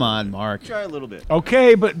 Oh, come on, Mark. Try a little bit.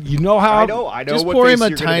 Okay, but you know how... I know. Just what pour him face a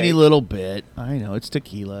you're gonna tiny make. little bit. I know it's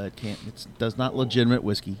tequila. It can't. It does not legitimate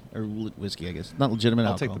whiskey or whiskey. I guess not legitimate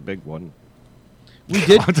I'll take alcohol. the big one. We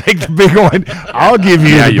did. I'll take the big one. I'll give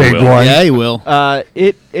you Yeah, the you big will. one. Yeah, he will.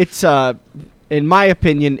 It's in my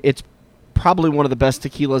opinion, it's probably one of the best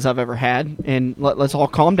tequilas I've ever had. And let's all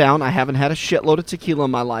calm down. I haven't had a shitload of tequila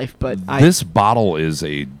in my life, but This bottle is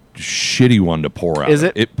a shitty one to pour out. Is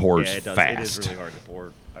it? It pours Yeah, it does. fast. It is really hard to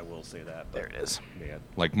pour. I will say that. There it is. Man.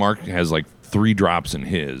 Like Mark has like 3 drops in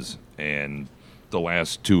his, and the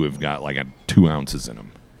last 2 have got like 2 ounces in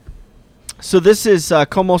them. So this is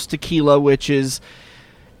Komos Tequila, which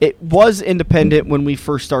it was independent when we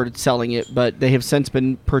first started selling it, but they have since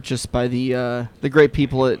been purchased by the great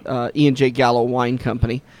people at E178 Gallo Wine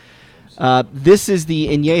Company. This is the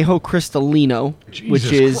Añejo Cristalino, which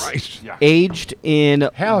Jesus is Christ. Yeah. aged in.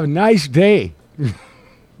 Have a nice day.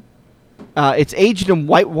 It's aged in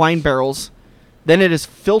white wine barrels. Then it is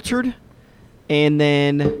filtered, and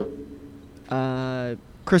then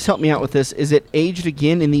Chris, help me out with this. Is it aged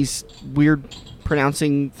again in these weird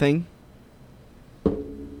pronouncing thing?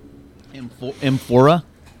 Amphora?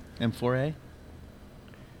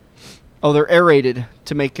 Oh, they're aerated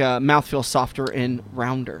to make mouthfeel softer and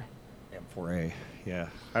rounder. M4A. Yeah.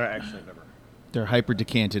 I actually never. They're hyper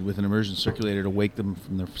decanted with an immersion circulator to wake them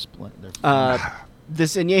from their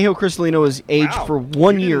This Añejo Cristalino is aged for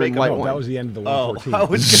 1 You didn't year make in a white note. wine. That was the end of the Oh, 114. I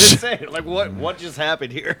was gonna say, like, what just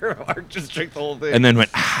happened here? Mark just drank the whole thing. And then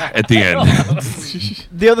went at the end.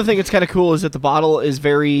 The other thing that's kind of cool is that the bottle is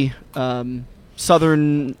very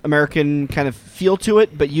Southern American kind of feel to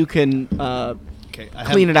it, but you can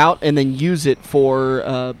clean it out and then use it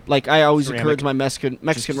for, like I always Ceramic. encourage my Mexican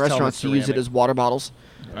Just tell them restaurants it's to use it ceramic. as water bottles.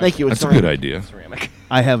 Thank you. It's That's a good ceramic. idea. ceramic.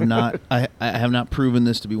 I have not. I have not proven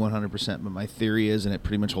this to be 100%, but my theory is, and it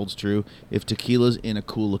pretty much holds true. If tequila's in a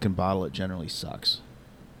cool-looking bottle, it generally sucks.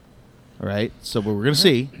 All right. So what we're gonna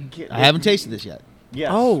see. I haven't tasted this yet. Yes.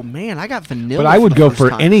 Oh man, I got vanilla. But I would the go first for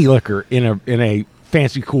time. any liquor in a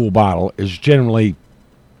fancy cool bottle is generally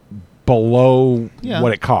below Yeah.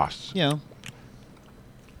 what it costs. You know.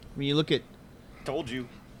 When you look at Told you.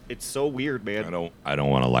 It's so weird, man. I don't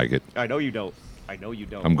want to like it. I know you don't. I know you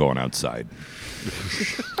don't. I'm going outside.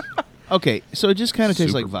 okay, so it just kind of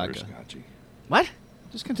tastes Super like vodka. butterscotchy. What?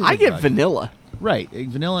 Just kind of tastes I like get vodka. vanilla. Right,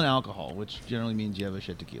 vanilla and alcohol, which generally means you have a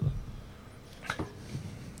shit tequila.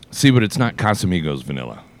 See, but it's not Casamigos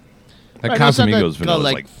vanilla. That Right, no, it's not Casamigos that vanilla is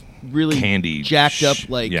like like really candy jacked up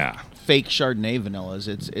like yeah. fake Chardonnay vanillas.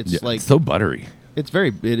 It's Yeah, like it's so buttery. it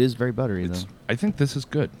is very buttery though. I think this is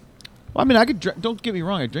good. Well, I mean, I could don't get me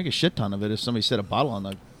wrong. I'd drink a shit ton of it if somebody set a bottle on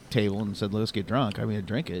the table and said, "Let's get drunk." I mean, I'd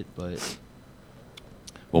drink it, but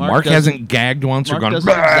Well, Mark Mark doesn't- hasn't gagged once Mark or gone. doesn't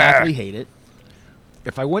 "Bah!" exactly hate it.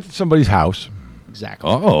 If I went to somebody's house Exactly.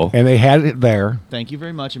 Oh, and they had it there, Thank you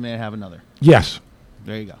very much, and may I have another? yes.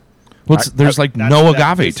 There you go. there's like That's- no that-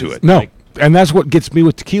 agave this to is- it. No. Like- And that's what gets me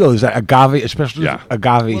with tequila is that agave, especially Yeah.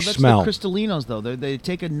 agave Well, that's smell. the Cristalinos, though. They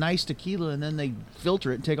take a nice tequila and then they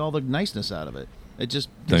filter it and take all the niceness out of it. It just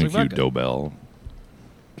tastes Thank like you, vodka. Dobell.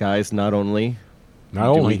 Guys, not only Not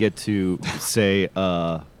do only we get to say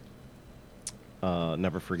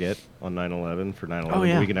never forget on 9/11 for 9/11, Oh,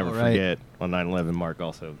 yeah. we can never All right. forget on 9/11 Mark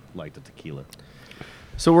also liked a tequila.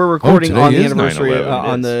 So we're recording today on the is anniversary 9/11.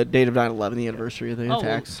 on It the date of 9/11, the anniversary of the Oh, well,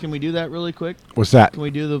 attacks. can we do that really quick? what's that? Can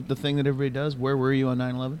we do the thing that everybody does? Where were you on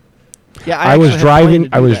 9/11? Yeah, I was actually had planned driving.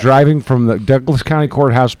 to I do was that. driving from the Douglas County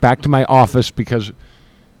Courthouse back to my office because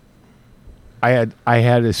I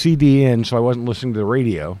had a CD in, so I wasn't listening to the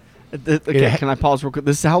radio. Okay, can I pause real quick?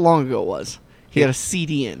 This is how long ago it was. He had a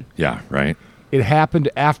CD in. Yeah, right. It happened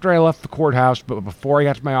after I left the courthouse, but before I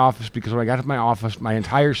got to my office, because when I got to my office, my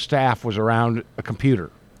entire staff was around a computer.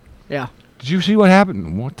 Yeah. Did you see what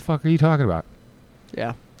happened? What the fuck are you talking about?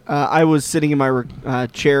 Yeah. I was sitting in my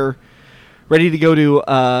chair, ready to go to,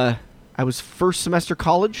 I was first semester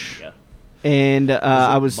college. Yeah. And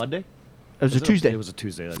I was... Monday? It was a Tuesday. It was a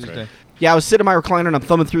Tuesday, that's right. Yeah, I was sitting in my recliner, and I'm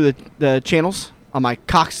thumbing through the channels on my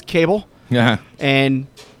Cox cable. Yeah. And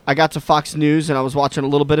I got to Fox News, and I was watching a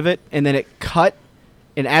little bit of it, and then it cut.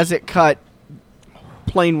 And as it cut,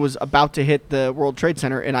 plane was about to hit the World Trade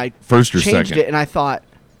Center, and I First or changed second? it, and I thought,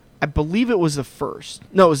 I believe it was the first.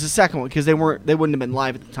 No, it was the second one, because they wouldn't have been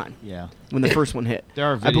live at the time Yeah. when the first one hit. There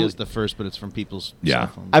are I videos the first, but it's from people's Yeah.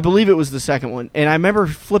 cell phones. I believe it was the second one, and I remember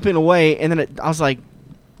flipping away, and then I was like,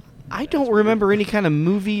 I don't remember any kind of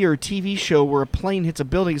movie or TV show where a plane hits a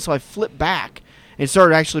building, so I flipped back and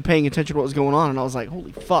started actually paying attention to what was going on, and I was like,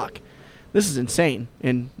 holy fuck, this is insane,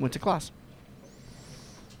 and went to class.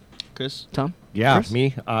 Chris? Tom? Yeah, Chris?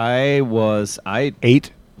 me. I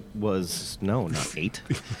 8. was no, not 8.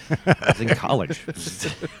 I was in college.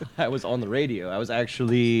 I was on the radio. I was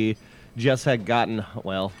actually just had gotten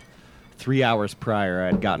 3 hours prior. I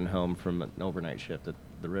had gotten home from an overnight shift at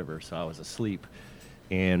the river, so I was asleep.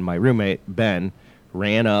 And my roommate Ben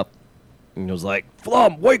ran up and was like,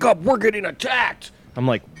 "Flum, wake up! We're getting attacked!" I'm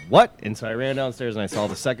like, "What?" And so I ran downstairs and I saw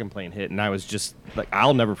the second plane hit, and I was just like,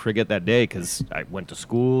 I'll never forget that day because I went to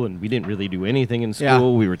school and we didn't really do anything in school.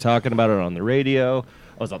 Yeah. We were talking about it on the radio.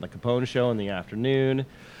 I was on the Capone show in the afternoon.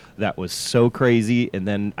 That was so crazy. And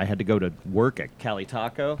then I had to go to work at Cali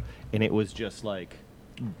Taco, and it was just like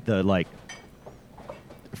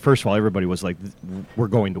first of all, everybody was like, we're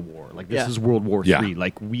going to war. Like, this Yeah. is World War Yeah. III.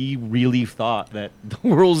 Like, we really thought that the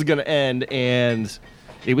world was going to end, and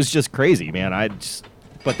it was just crazy, man.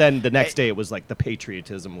 But then the next day, it was like the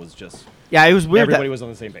patriotism was just... Yeah, it was weird. Everybody was on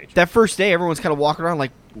the same page. That first day, everyone's kind of walking around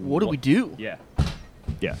like, what do we do? Yeah.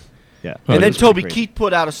 Yeah. Yeah. Oh, And it then was Toby crazy. Keith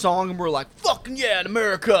put out a song, and we're like, fucking yeah, in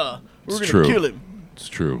America. We're It's going to true. kill him. It's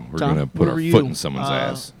true. We're Tom, going to put where our were foot you? in someone's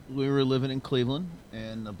ass. We were living in Cleveland,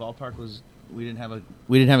 and the ballpark was. We didn't have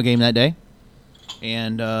a game that day,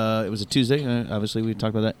 and it was a Tuesday. Obviously, we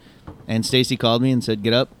talked about that. And Stacy called me and said,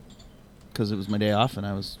 "Get up," because it was my day off, and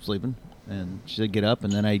I was sleeping. And she said, "Get up."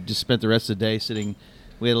 And then I just spent the rest of the day sitting.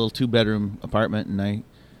 We had a little 2-bedroom apartment, and I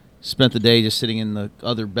spent the day just sitting in the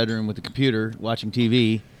other bedroom with the computer watching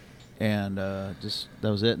TV, and just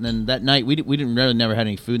that was it. And then that night, we didn't really never had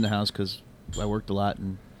any food in the house because I worked a lot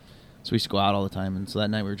and. So we used to go out all the time, and so that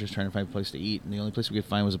night we were just trying to find a place to eat, and the only place we could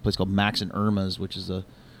find was a place called Max and Irma's, which is an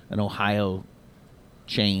Ohio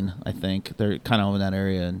chain, I think. They're kind of in that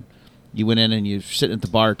area, and you went in and you sitting at the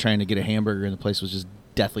bar trying to get a hamburger, and the place was just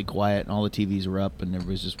deathly quiet, and all the TVs were up, and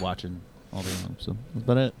everybody's just watching all day long. So that's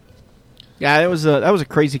about it. Yeah, that was a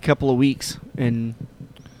crazy couple of weeks, and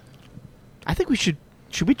I think we should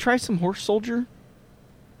we try some Horse Soldier?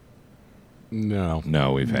 No.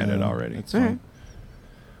 No, we've had it No, already. It's All fine. right.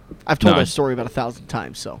 I've told No. that story about 1,000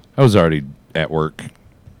 times, so. I was already at work,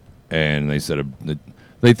 and they said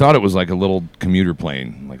they thought it was like a little commuter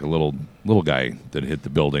plane, like a little guy that hit the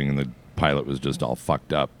building, and the pilot was just all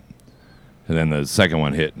fucked up. And then the second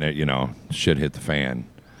one hit, and shit hit the fan.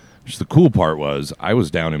 Which the cool part was, I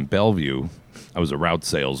was down in Bellevue. I was a route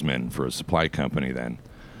salesman for a supply company then,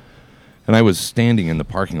 and I was standing in the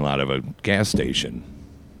parking lot of a gas station.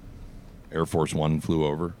 Air Force One flew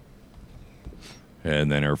over.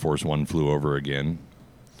 And then Air Force One flew over again.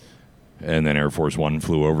 And then Air Force One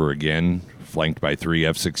flew over again, flanked by 3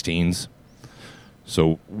 F-16s.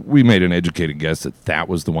 So we made an educated guess that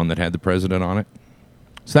was the one that had the president on it.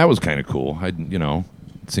 So that was kind of cool.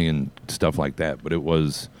 Seeing stuff like that. But it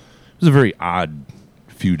was a very odd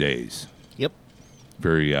few days. Yep.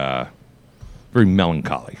 Very, very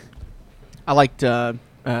melancholy. I liked, I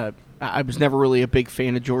was never really a big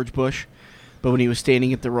fan of George Bush, but when he was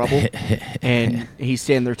standing at the rubble and he's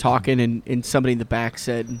standing there talking and somebody in the back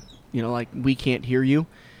said, like, we can't hear you.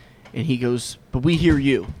 And he goes, but we hear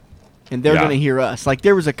you. And they're Yeah. going to hear us. Like,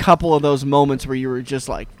 there was a couple of those moments where you were just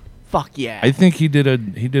like, fuck yeah. I think he did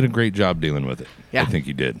a great job dealing with it. Yeah. I think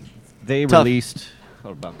he did. They Tough. released,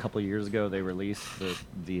 about a couple of years ago, they released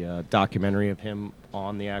the documentary of him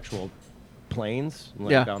on the actual planes,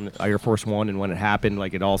 like Yeah. on the Air Force One, and when it happened,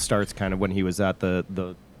 like it all starts kind of when he was at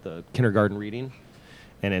the kindergarten reading,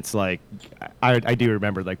 and it's like I do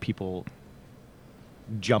remember like people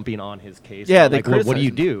jumping on his case. Yeah, they like, what do criticize you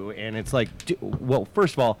him. do? And it's like, well,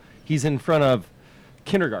 first of all, he's in front of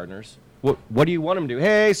kindergartners. What do you want him to do?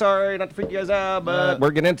 Hey, sorry, not to freak you guys out, but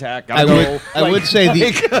we're getting attack. I would say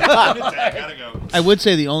the nuts. I would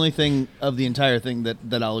say the only thing of the entire thing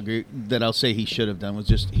that I'll agree that I'll say he should have done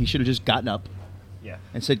was he should have just gotten up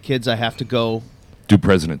and said, "Kids, I have to go do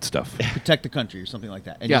president stuff. protect the country," or something like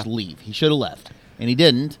that, and Yeah. just leave. He should have left, and he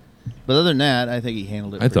didn't. But other than that, I think he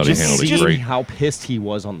handled it. I thought he pretty handled it Seeing great. how pissed he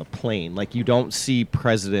was on the plane. Like, you don't see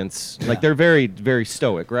presidents. Like, they're very, very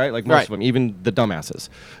stoic, right? Like, most Right. of them, even the dumbasses.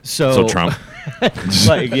 So, So Trump.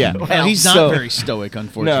 like, yeah. Well, he's not very stoic,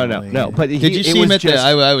 unfortunately. No. But did you it see him was at the just-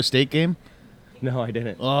 Iowa State game? No, I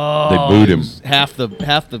didn't. Oh, They booed him. Half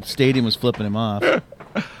the stadium was flipping him off. It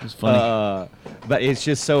was funny. But it's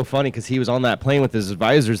just so funny because he was on that plane with his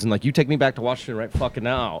advisors and like, you take me back to Washington right fucking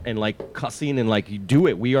now, and like cussing and like, you do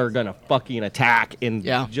it, we are gonna fucking attack, and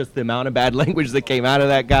just the amount of bad language that came out of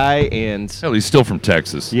that guy, and Hell, he's still from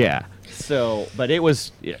Texas. yeah. So, but it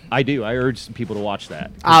was, I urge people to watch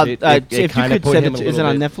that. 'Cause If you kinda could put send him it, a is it little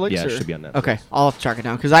on bit- Netflix? Yeah, or? it should be on Netflix. Okay, I'll have to track it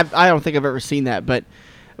down because I don't think I've ever seen that, but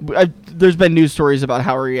there's been news stories about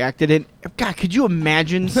how he reacted. And God, could you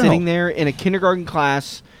imagine sitting there in a kindergarten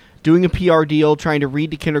class doing a PR deal, trying to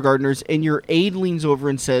read to kindergartners, and your aide leans over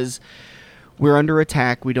and says, "We're under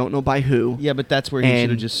attack. We don't know by who." Yeah, but that's where he And- should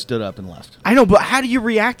have just stood up and left. I know, but how do you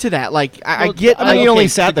react to that? Like, I Well, get. I I mean, mean, he only okay,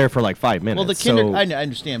 sat there for like 5 minutes. Well, the so I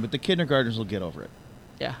understand, but the kindergartners will get over it.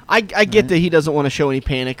 Yeah, I get that he doesn't want to show any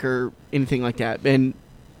panic or anything like that, and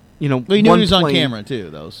Well, he knew one he was on plane- camera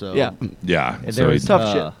too, though. So Yeah, Yeah. And So there he- was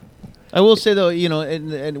tough shit. I will say though,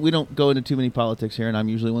 and we don't go into too many politics here, and I'm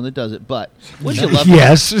usually one that does it. But wouldn't you love?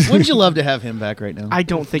 Yes. Wouldn't you love to have him back right now? I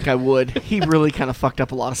don't think I would. He really kind of fucked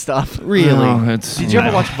up a lot of stuff. Really? Oh, it's- Did you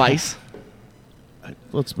ever watch Vice?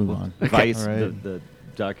 Let's move on. Vice, All right. the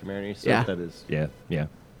documentary stuff Yeah. that is, yeah,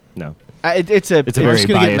 no. It's a It's a They're very just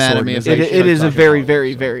gonna get biased mad at me if organization. they it is a start very, talking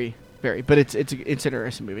very, politics, very, but it's an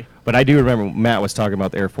interesting movie. But I do remember Matt was talking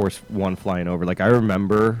about the Air Force One flying over. Like, I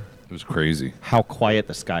remember It was crazy. how quiet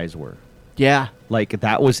the skies were. Yeah, Like,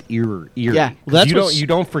 that was eerie. Yeah. 'Cause Well, that's you what's- don't you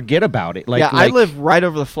don't forget about it. Like, yeah. I like- live right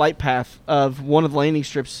over the flight path of one of the landing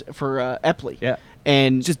strips for Epley. Yeah.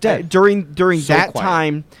 and Just dead. during So that quiet.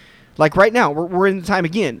 time, like right now, we're in the time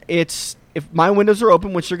again. It's if my windows are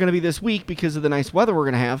open, which they're going to be this week because of the nice weather we're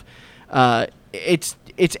going to have.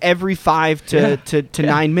 It's every 5 to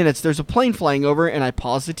 9 minutes. There's a plane flying over, and I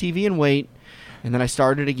pause the TV and wait, and then I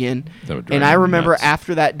start it again. That would drive And I me remember nuts.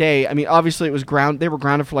 after that day, I mean, obviously it was They were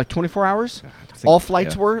grounded for like 24 hours. All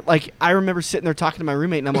flights were. Like, I remember sitting there talking to my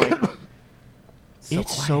roommate, and I'm like,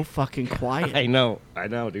 it's so fucking quiet. I know,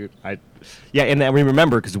 dude. Yeah, and then we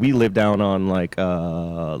remember because we lived down on like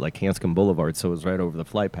Hanscom Boulevard, so it was right over the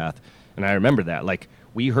flight path. And I remember that, like,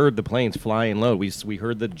 we heard the planes flying low. We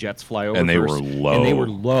heard the jets fly over, And they first, were low. and they were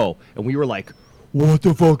low, and we were like, "What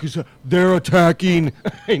the fuck is that? They're attacking!"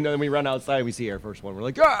 And then we run outside, and we see Air Force One. We're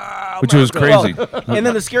like, "Ah!" Which was crazy. And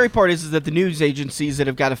then the scary part is that the news agencies that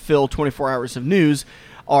have got to fill 24 hours of news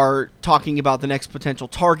are talking about the next potential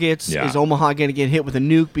targets. Yeah. Is Omaha going to get hit with a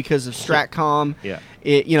nuke because of Stratcom? Yeah.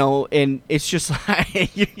 And it's just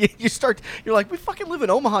like you're like, we fucking live in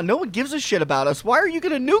Omaha. No one gives a shit about us. Why are you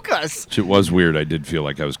going to nuke us? It was weird. I did feel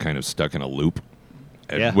like I was kind of stuck in a loop.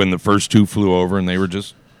 Yeah. When the first two flew over and they were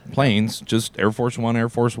just planes, just Air Force One,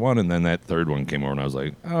 and then that third one came over and I was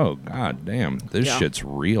like, oh, god damn, this Yeah. shit's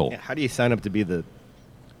real. Yeah, how do you sign up to be the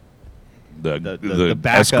The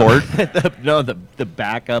backup? escort? the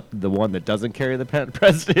backup, the one that doesn't carry the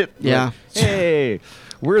president. Yeah. Like, hey,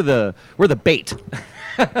 we're the bait.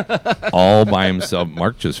 All by himself.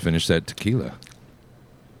 Mark just finished that tequila.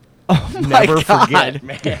 Never My God. forget,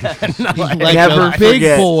 man. Like Never a big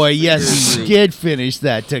forget. boy, yes, he did finish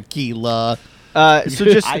that tequila. So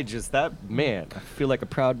just I feel like a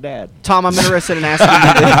proud dad. Tom, I'm interested in asking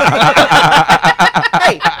you this.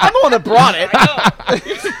 Hey, I'm the one that brought it.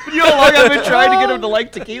 You know how long I've been trying to get him to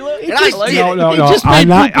like tequila? And I like did. it. No, He no. just I'm made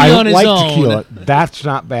not. poopy I on his like own. tequila. That's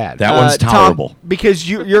not bad. That one's Tom, tolerable. because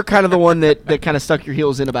you're kind of the one that kind of stuck your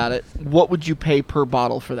heels in about it. What would you pay per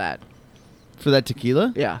bottle for that? For that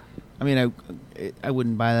tequila? Yeah. I mean, I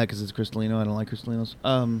wouldn't buy that because it's Cristalino. I don't like Cristalinos.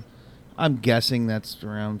 I'm guessing that's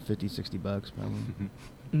around $50-$60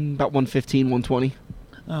 probably. About 115, 120.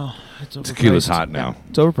 Oh, it's overpriced. Tequila's hot now.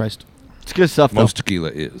 It's overpriced. It's good stuff, though. Most tequila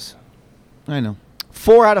is. I know.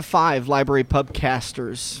 4 out of 5 library pub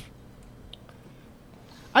casters.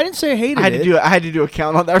 I didn't say I hated I had it. I had to do a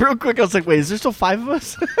count on that real quick. I was like, wait, is there still 5 of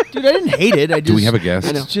us? Dude, I didn't hate it. I just, Do we have a guest?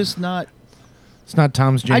 I know. It's just not. It's not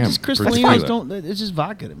Tom's jam. I just for Cristalinos tequila. don't. It's just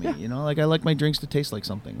vodka to me. You know, like I like my drinks to taste like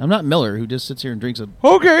something. I'm not Miller who just sits here and drinks a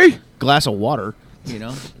Okay. glass of water. You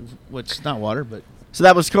know, which is not water, but So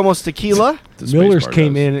that was Komos Tequila. The space Miller's bar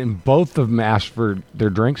came does. in and both of them asked for their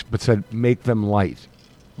drinks, but said make them light.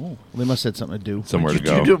 oh, they must have had something to do. Somewhere to You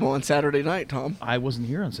go. do them on Saturday night, Tom. I wasn't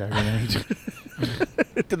here on Saturday night.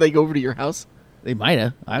 Did they go over to your house? They might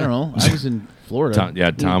have. I don't know. I was in Florida.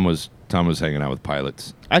 Tom was hanging out with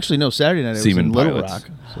pilots. Actually, no. Saturday night I was Seaman in Little pilots.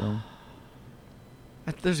 Rock. So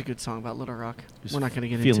There's a good song about Little Rock. Just We're not going to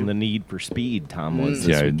get feeling into the need for speed. Tom was.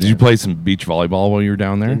 Yeah. this Did you weekend. play some beach volleyball while you were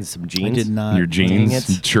down there? In some jeans? I did not. Your Dang jeans,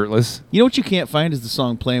 it. shirtless. You know what you can't find is the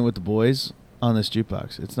song "Playing with the Boys" on this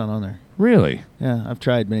jukebox. It's not on there. Really Yeah, I've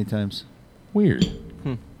tried many times. weird.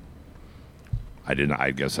 Hmm. I didn't.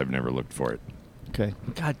 I guess I've never looked for it. Okay.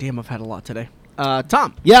 God damn, I've had a lot today.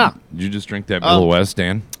 Tom. Yeah. Did you just drink that Middle West,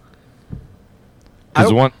 Dan? I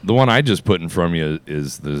Because the one I just put in front of you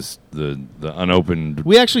is the unopened.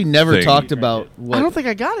 We actually never Thing. talked about what. I don't think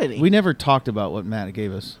I got any. we never talked about what Matt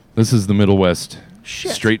gave us. This is the Middle West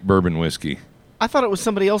Shit. straight bourbon whiskey. I thought it was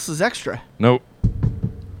somebody else's extra. Nope.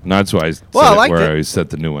 No, that's why I said Well, I liked where it. I set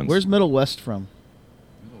the new ones. Where's Middle West from?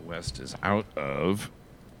 Middle West is out of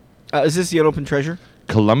Is this the unopened treasure?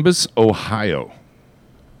 Columbus, Ohio.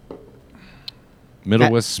 Middle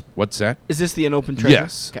That- West. What's that? Is this the unopened treasure?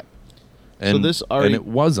 Yes. Okay. And, this already- and it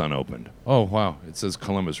was unopened. Oh wow! It says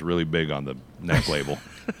Columbus really big on the neck label.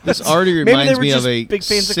 This already Maybe they reminds were me of just a big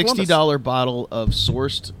fans of Columbus. $60 bottle of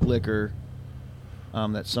sourced liquor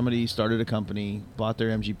that somebody started a company, bought their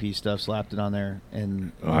MGP stuff, slapped it on there,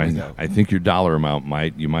 and I think your dollar amount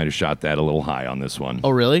might have shot that a little high on this one. Oh,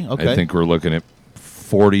 really? Okay. I think we're looking at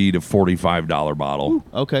 $40 to $45 bottle.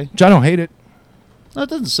 Okay. Which I don't hate it. No, it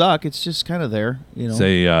doesn't suck. It's just kind of there, you know. It's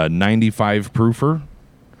a 95 proofer.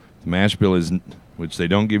 The mash bill is, which they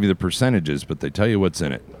don't give you the percentages, but they tell you what's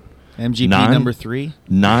in it. MGP number 3.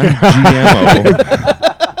 Non-GMO,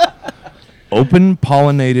 open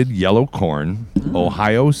pollinated yellow corn,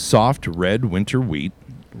 Ohio soft red winter wheat,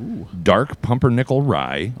 dark pumpernickel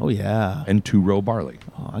rye, Oh, yeah. and 2-row barley.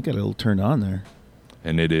 Oh, I got a little turned on there.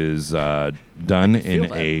 And it is done in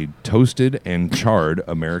that. a toasted and charred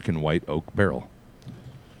American white oak barrel.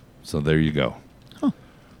 So there you go.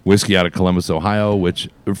 Whiskey out of Columbus, Ohio, which,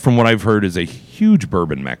 from what I've heard, is a huge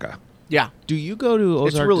bourbon mecca. Yeah. Do you go to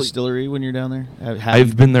It's Ozark really- Distillery when you're down there?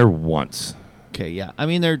 I've been there once. Okay, yeah. I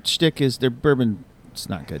mean, their shtick is their bourbon. It's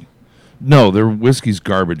not good. No, their whiskey's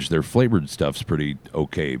garbage. Their flavored stuff's pretty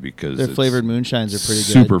okay because Their it's flavored moonshines are pretty good.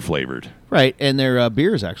 super flavored. Right, and their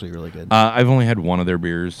beer is actually really good. I've only had one of their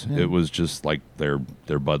beers. Yeah. It was just like their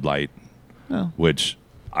Bud Light, Oh. which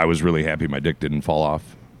I was really happy my dick didn't fall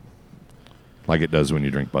off, like it does when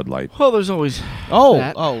you drink Bud Light. Well, there's always Oh,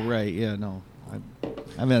 that. right. Yeah, no. I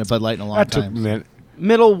haven't had a Bud Light in a long That took a time. minute.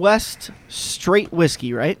 Middle West straight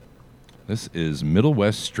whiskey, right? This is Middle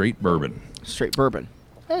West straight bourbon, Straight bourbon.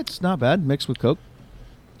 It's not bad, mixed with Coke.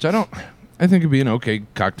 which I think it'd be an okay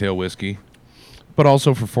cocktail whiskey, but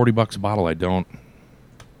also for $40 a bottle, I don't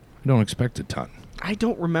expect a ton. I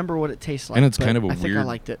don't remember what it tastes like. And it's but kind of a I think I weird-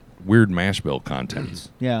 liked it. Weird mash bill contents.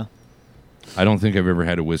 Yeah. I don't think I've ever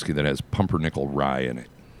had a whiskey that has pumpernickel rye in it.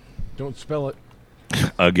 Don't spell it.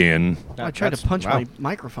 Again, I tried to punch my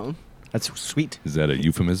microphone. That's sweet. is that a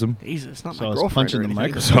euphemism? Jesus, not So my I was girlfriend punching or the anything.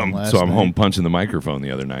 microphone. So I'm last home night. punching the microphone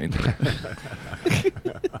the other night.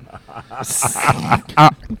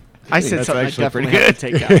 I said That's something I actually definitely pretty had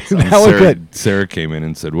to take out. So. That was good. Sarah came in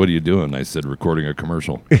and said, "What are you doing?" I said, "Recording a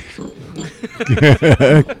commercial."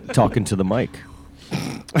 Talking to the mic.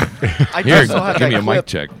 I do Here, still have give me that a clip. mic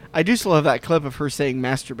check. I do still have that clip of her saying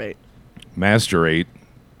masturbate. Masterate,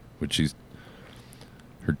 which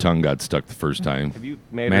her tongue got stuck the first time. Have you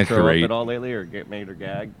made her throw up Masquerade. at all lately, or made her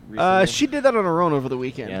gag recently? She did that on her own over the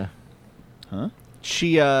weekend. Yeah. Huh?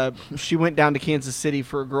 She went down to Kansas City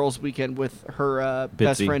for a girls' weekend with her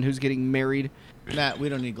best Bitsy. friend who's getting married. Matt, we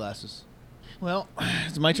don't need glasses. Well,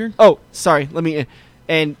 it's my turn. Oh, sorry. Let me.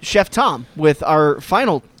 And Chef Tom with our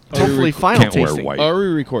final, hopefully final Can't wear tasting. white. Are we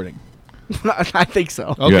recording? I think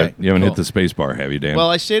so. Okay. You haven't cool. hit the space bar, have you, Dan? Well,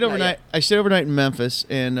 I stayed overnight. yet. I stayed overnight in Memphis,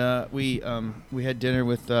 and we had dinner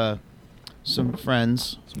with some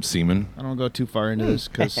friends. Some semen. I don't want to go too far into this,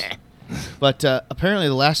 but apparently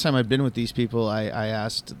the last time I'd been with these people, I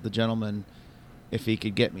asked the gentleman if he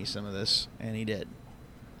could get me some of this, and he did.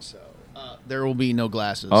 So there will be no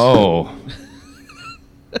glasses. Oh.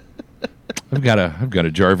 I've got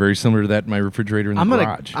a jar very similar to that in my refrigerator in the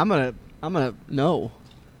garage. I'm gonna no.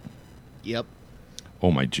 Yep.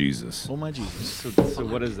 Oh my Jesus! Oh my Jesus. So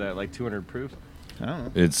what is that? Like 200 proof? I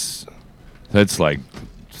don't know. That's like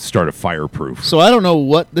start a fireproof. So I don't know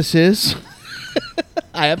what this is.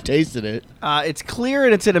 I have tasted it. It's clear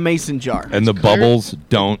and it's in a mason jar. And the clear. bubbles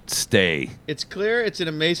don't stay. It's clear. It's in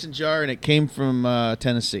a mason jar, and it came from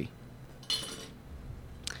Tennessee.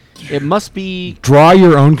 It must be. Draw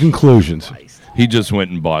your own conclusions. He just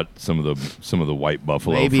went and bought some of the white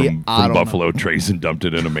buffalo Maybe, from I don't Buffalo know. Trace and dumped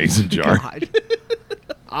it in a mason jar. God.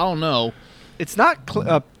 I don't know. It's not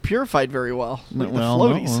purified very well. Look at the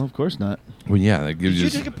floaties. No, of course not. Well, yeah, that gives Did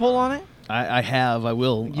you take a pull on it? I have. I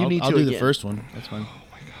will. You need I'll to do the again. first one. That's fine.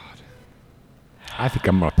 I think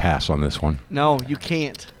I'm going to pass on this one. No, you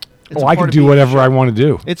can't. It's a I part can of do being whatever a I shark. want to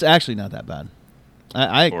do. It's actually not that bad.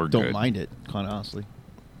 I Or don't good. mind it, quite honestly.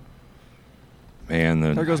 Man,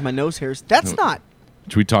 There goes my nose hairs. That's not.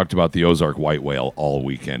 we talked about the Ozark white whale all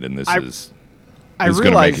weekend, and this I is I going to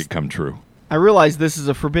make realize. it come true. I realize this is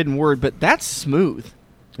a forbidden word, but that's smooth.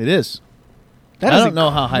 It is. That I is don't know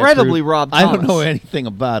how high. incredibly proof- Rob I don't know Thomas. anything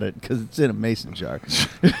about it because it's in a mason jar.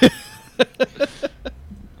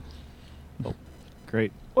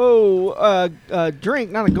 Great. Whoa,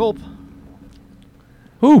 drink, not a gulp.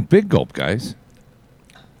 Ooh, big gulp, guys.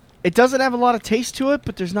 It doesn't have a lot of taste to it,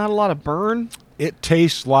 but there's not a lot of burn. It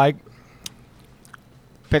tastes like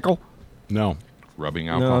Pickle. no. Rubbing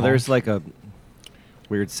alcohol. No, there's like a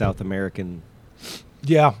weird South American.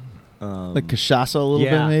 Yeah. Like cachaça a little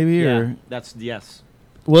yeah, bit, maybe, yeah. or That's yes.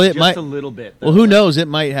 well, it Just might. a little bit. Well, who knows? It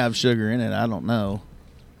might have sugar in it. I don't know.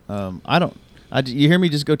 I don't. You hear me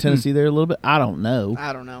just go Tennessee there a little bit? I don't know.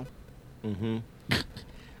 I don't know. Mm-hmm.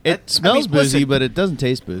 It smells boozy, listen, but it doesn't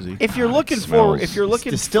taste boozy. If you're looking smells- if you're looking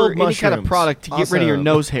distilled for any kind of mushrooms. product to get rid of your Also-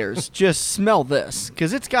 nose hairs, just smell this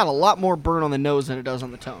because it's got a lot more burn on the nose than it does on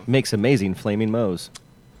the tongue. Makes amazing flaming mows.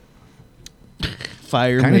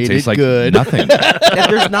 Fire Kind of made tastes it like good. nothing. Yeah,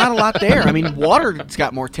 there's not a lot there. I mean, water's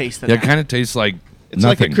got more taste than Yeah, it that. kind of tastes like It's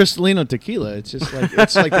nothing. like a Cristalino tequila. It's just like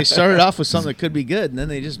it's like they started off with something that could be good, and then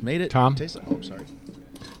they just made it Tom? taste like. Oh, sorry.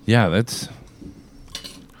 Yeah,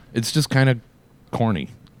 it's just kind of corny.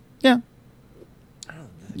 Yeah.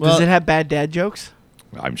 Does it have bad dad jokes?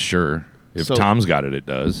 I'm sure. If So- Tom's got it, it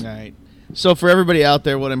does. All right. So for everybody out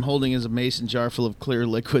there, what I'm holding is a mason jar full of clear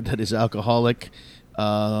liquid that is alcoholic.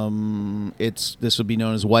 This would be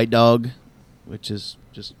known as White Dog, which is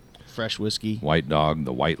just fresh whiskey. White Dog,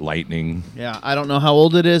 the White Lightning. Yeah, I don't know how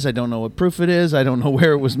old it is. I don't know what proof it is. I don't know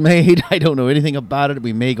where it was made. I don't know anything about it.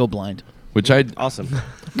 We may go blind. Which I Awesome.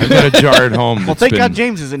 I've got a jar at home. Well, thank God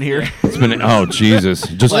James isn't here. It's been oh Jesus,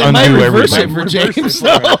 just Well, I might undo reverse it everything. for James.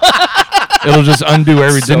 though. It'll just undo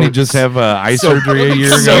everything. Didn't he just have eye surgery a year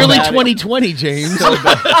It's ago? early 2020, James.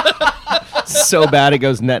 So bad it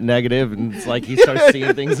goes net negative, and it's like he starts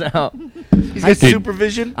seeing things out. He's got can-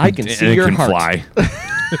 supervision. I can And see it your can heart. fly.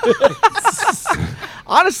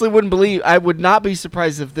 Honestly, wouldn't believe. I would not be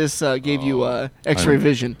surprised if this gave you X-ray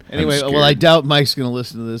vision. Anyway, I'm well, I scared. doubt Mike's going to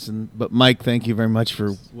listen to this, but Mike, thank you very much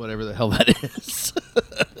for whatever the hell that is.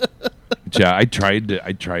 Yeah, I tried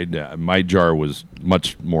to. My jar was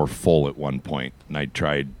much more full at one point, and I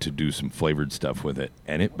tried to do some flavored stuff with it,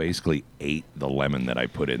 and it basically ate the lemon that I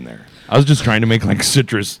put in there. I was just trying to make like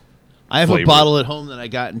citrus. I have flavor. a bottle at home that I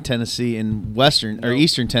got in Tennessee, in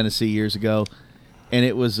eastern Tennessee years ago, and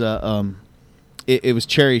it was it was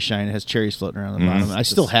cherry shine. It has cherries floating around the bottom. I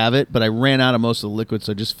still have it, but I ran out of most of the liquid,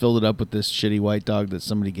 so I just filled it up with this shitty White Dog that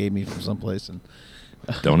somebody gave me from someplace. And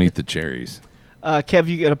Don't eat the cherries. Kev,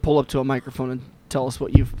 you got to pull up to a microphone and tell us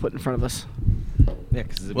what you've put in front of us. Yeah,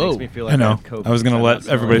 because it Whoa. makes me feel like I know. have COVID, I was going so to I'm let not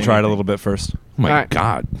smelling everybody try it a anything. little bit first. Oh my All right.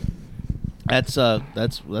 God, that's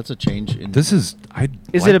a change. In, this is.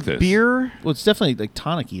 Is like it a this. beer? well, it's definitely like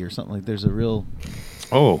tonic-y or something. Like there's a real.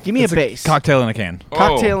 Oh, Give me It's a base. cocktail in a can.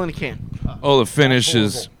 Cocktail in a can. Oh, the finish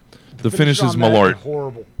is. The finish is on that Malort.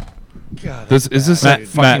 Horrible. This is this Matt-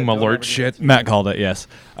 fucking Matt- Malort shit. Matt called it, yes.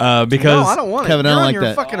 No, Because I don't want Kevin, it. I You're don't on like your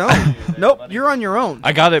that. fucking own. Nope, you're on your own.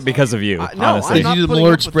 I got it because of you, No, honestly. Did I'm you do not the putting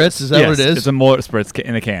Malort up with spritz? this. Is that yes, what it is? it's a Malort spritz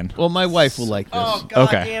in a can. Well, my wife will like this. Oh God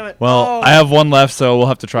Okay. damn it! Well, Oh. I have one left, so we'll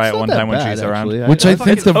have to try It's it not one that time when bad, she's around. actually. Which I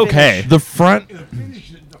think fucking the okay. the front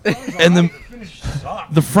and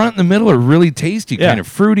the front and the middle are really tasty, Yeah. kind of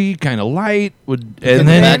fruity, kind of light. And And the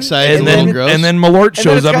then backside's and a little then gross. and then Malort And then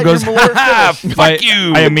shows it's up and got goes, your Malort "Ha, finish." fuck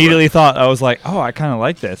you!" I immediately thought, I was like, oh, I kind of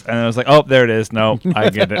like this. And I was like, oh, there it is. No, I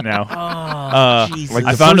get it now. Jesus. Like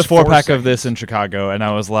I the found a first 4 4-pack of this in Chicago, and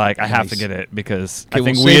I was like, I have to Nice. get it because Okay, I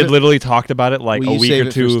think we'll we save had it- literally talked about it like Will a you week save or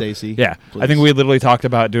it for two. Stacy, Yeah, please? I think we had literally talked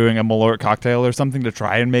about doing a Malort cocktail or something to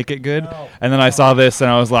try and make it good. And then I saw this, and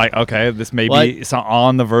I was like, okay, this may Well, be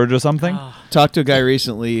on the verge of something. Talked to a guy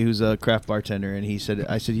recently who's a craft bartender, and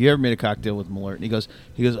I said, you ever made a cocktail with Malort? And he goes,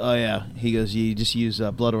 oh yeah. He goes, you just use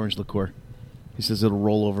blood orange liqueur. He says it'll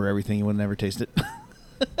roll over everything. You would never taste it.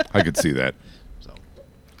 I could see that. So.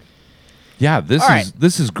 Yeah, this All is right.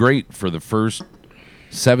 this is great for the first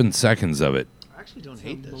 7 seconds of it. I actually don't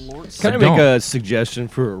hate this. Malort Can I I make don't. a suggestion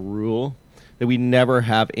for a rule that we never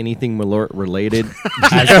have anything Malort related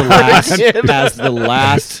as the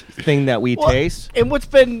last thing that we Well, taste? And what's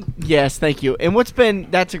been thank you. And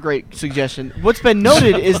that's a great suggestion. What's been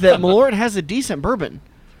noted is that Malort has a decent bourbon.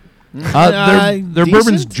 Their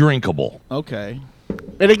bourbon's Decent? drinkable. Okay.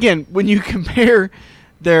 And again, when you compare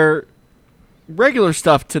their regular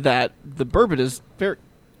stuff to that, the bourbon is very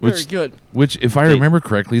good. Which, if I remember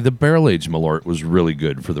correctly, the barrel-aged Malort was really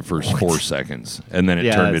good for the first 4 seconds, and then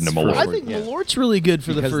it turned into Malort. I think Malort's really good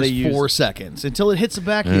for Because the they first 4 seconds until it hits the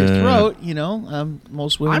back of your throat. You know,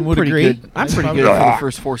 most women I'm would pretty agree. good. I'm pretty good for the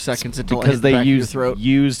first 4 seconds until it Because hits the they back of your used throat.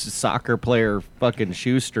 used soccer player fucking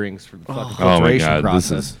shoestrings for the fucking Oh my filtration God,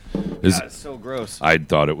 process. this God, it's so gross. I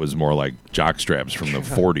thought it was more like jock straps from the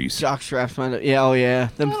 40s. Jock straps, yeah, oh yeah.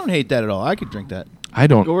 I Them, don't hate that at all. I could drink that. I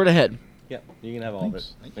don't. go right ahead. Yeah, you can have all of it.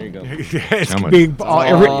 There you go. It's How much? being,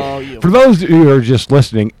 you. for those who are just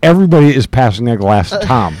listening, everybody is passing a glass to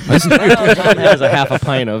Tom. Tom has a half a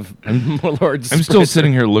pint of Malort. I'm still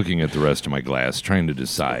sitting here looking at the rest of my glass, trying to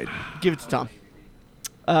decide. Give it to Tom.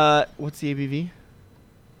 What's the ABV?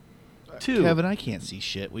 2. Kevin, I can't see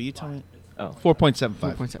shit. Will you tell me? Oh.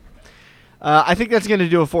 4.75. 4.7. I think that's going to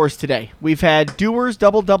do it for us today. We've had Dewars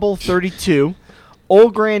Double 32,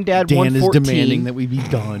 Old Granddad Dan 114, is demanding that we be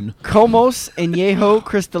done. Komos and Yeho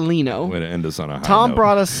Cristalino. Way to end us on a high Tom note.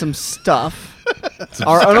 brought us some stuff.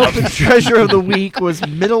 Our unopened treasure of the week was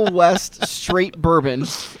Middle West Straight Bourbon.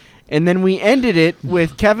 And then we ended it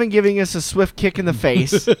with Kevin giving us a swift kick in the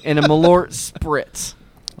face and a Malort Spritz.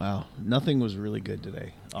 Wow. Nothing was really good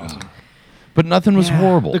today. Awesome. But nothing was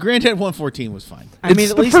horrible. The Granddad 114 was fine. I mean,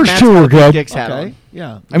 It's at the least first Matt's two got were a big good. dick's hat Okay. on.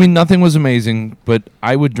 Yeah. I mean, nothing was amazing, but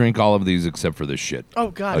I would drink all of these except for this shit.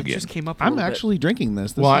 Oh, God, Again. it just came up a I'm little bit. actually drinking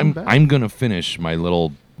this. Well, isn't bad. I'm gonna finish my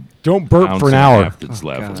little Don't burp ounce for an and a hour. half that's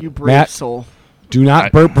left. You brave Matt. soul. Do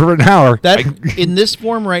not burp for an hour. That in this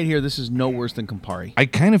form right here, this is no worse than Campari. I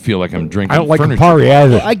kind of feel like I'm drinking. I don't like furniture. Campari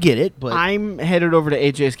either. I get it, but I'm headed over to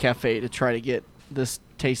AJ's Cafe to try to get this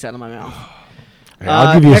taste out of my mouth.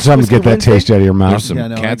 I'll give you next something to get Whiskey that taste out of your There's mouth. some Yeah,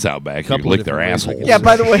 no, cats I- out back who couple lick of their different ways I assholes. can Yeah,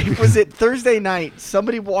 by the way, was it Thursday night?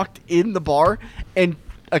 Somebody walked in the bar and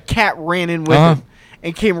a cat ran in with him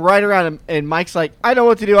and came right around him. And Mike's like, I know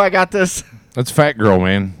what to do. I got this. That's fat girl,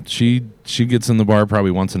 man. She gets in the bar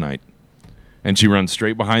probably once a night, and she runs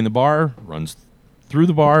straight behind the bar, runs through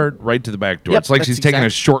the bar, right to the back door. Yep, it's like that's she's taking a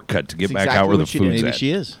exact- shortcut to get that's back exactly out where the what she food's did. maybe at.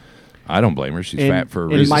 she is. I don't blame her. She's And- fat for a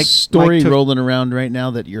and reason. There's Mike- a story Mike took- rolling around right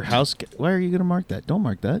now that your house. Why are you going to mark that? Don't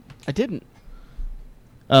mark that. I didn't.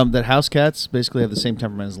 That house cats basically have the same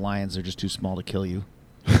temperament as lions. They're just too small to kill you.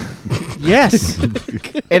 Yes.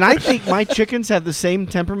 And I think my chickens have the same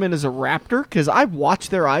temperament as a raptor because I watch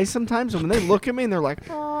their eyes sometimes. And when they look at me and they're like,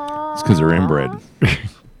 It's because they're inbred.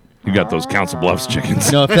 You got those Council Bluffs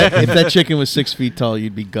chickens. No, if that chicken was 6 feet tall,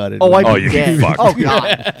 you'd be gutted. oh, I'd Oh, be you'd be dead. fucked. Oh,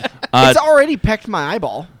 God. It's already pecked my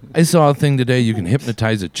eyeball. I saw a thing today. You can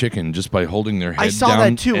hypnotize a chicken just by holding their head I saw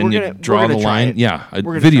down that too. and We're you gonna- draw we're the gonna try line. it. Yeah, We're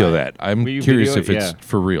gonna video try that. I'm Will you curious video if it? it's Yeah.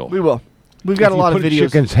 for real. We will. We've got If a you lot of put videos.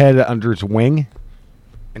 chicken's head under its wing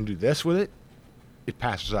and do this with it, it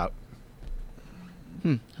passes out.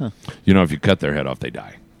 You know, if you cut their head off, they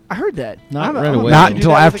die. I heard that. Not I'm- right I'm away. about Not to do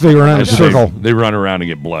until that after with a they run in a couple of circle. They run around and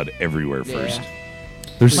get blood everywhere Yeah. first.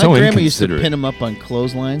 They're My so grandma used to inconsiderate. pin them up on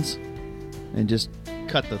clotheslines and just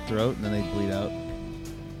cut the throat, and then they'd bleed out.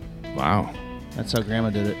 Wow. That's how grandma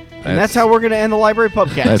did it. And that's how we're going to end the library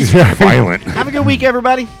pubcast. That's violent. Have a good week,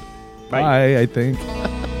 everybody. Bye, I think.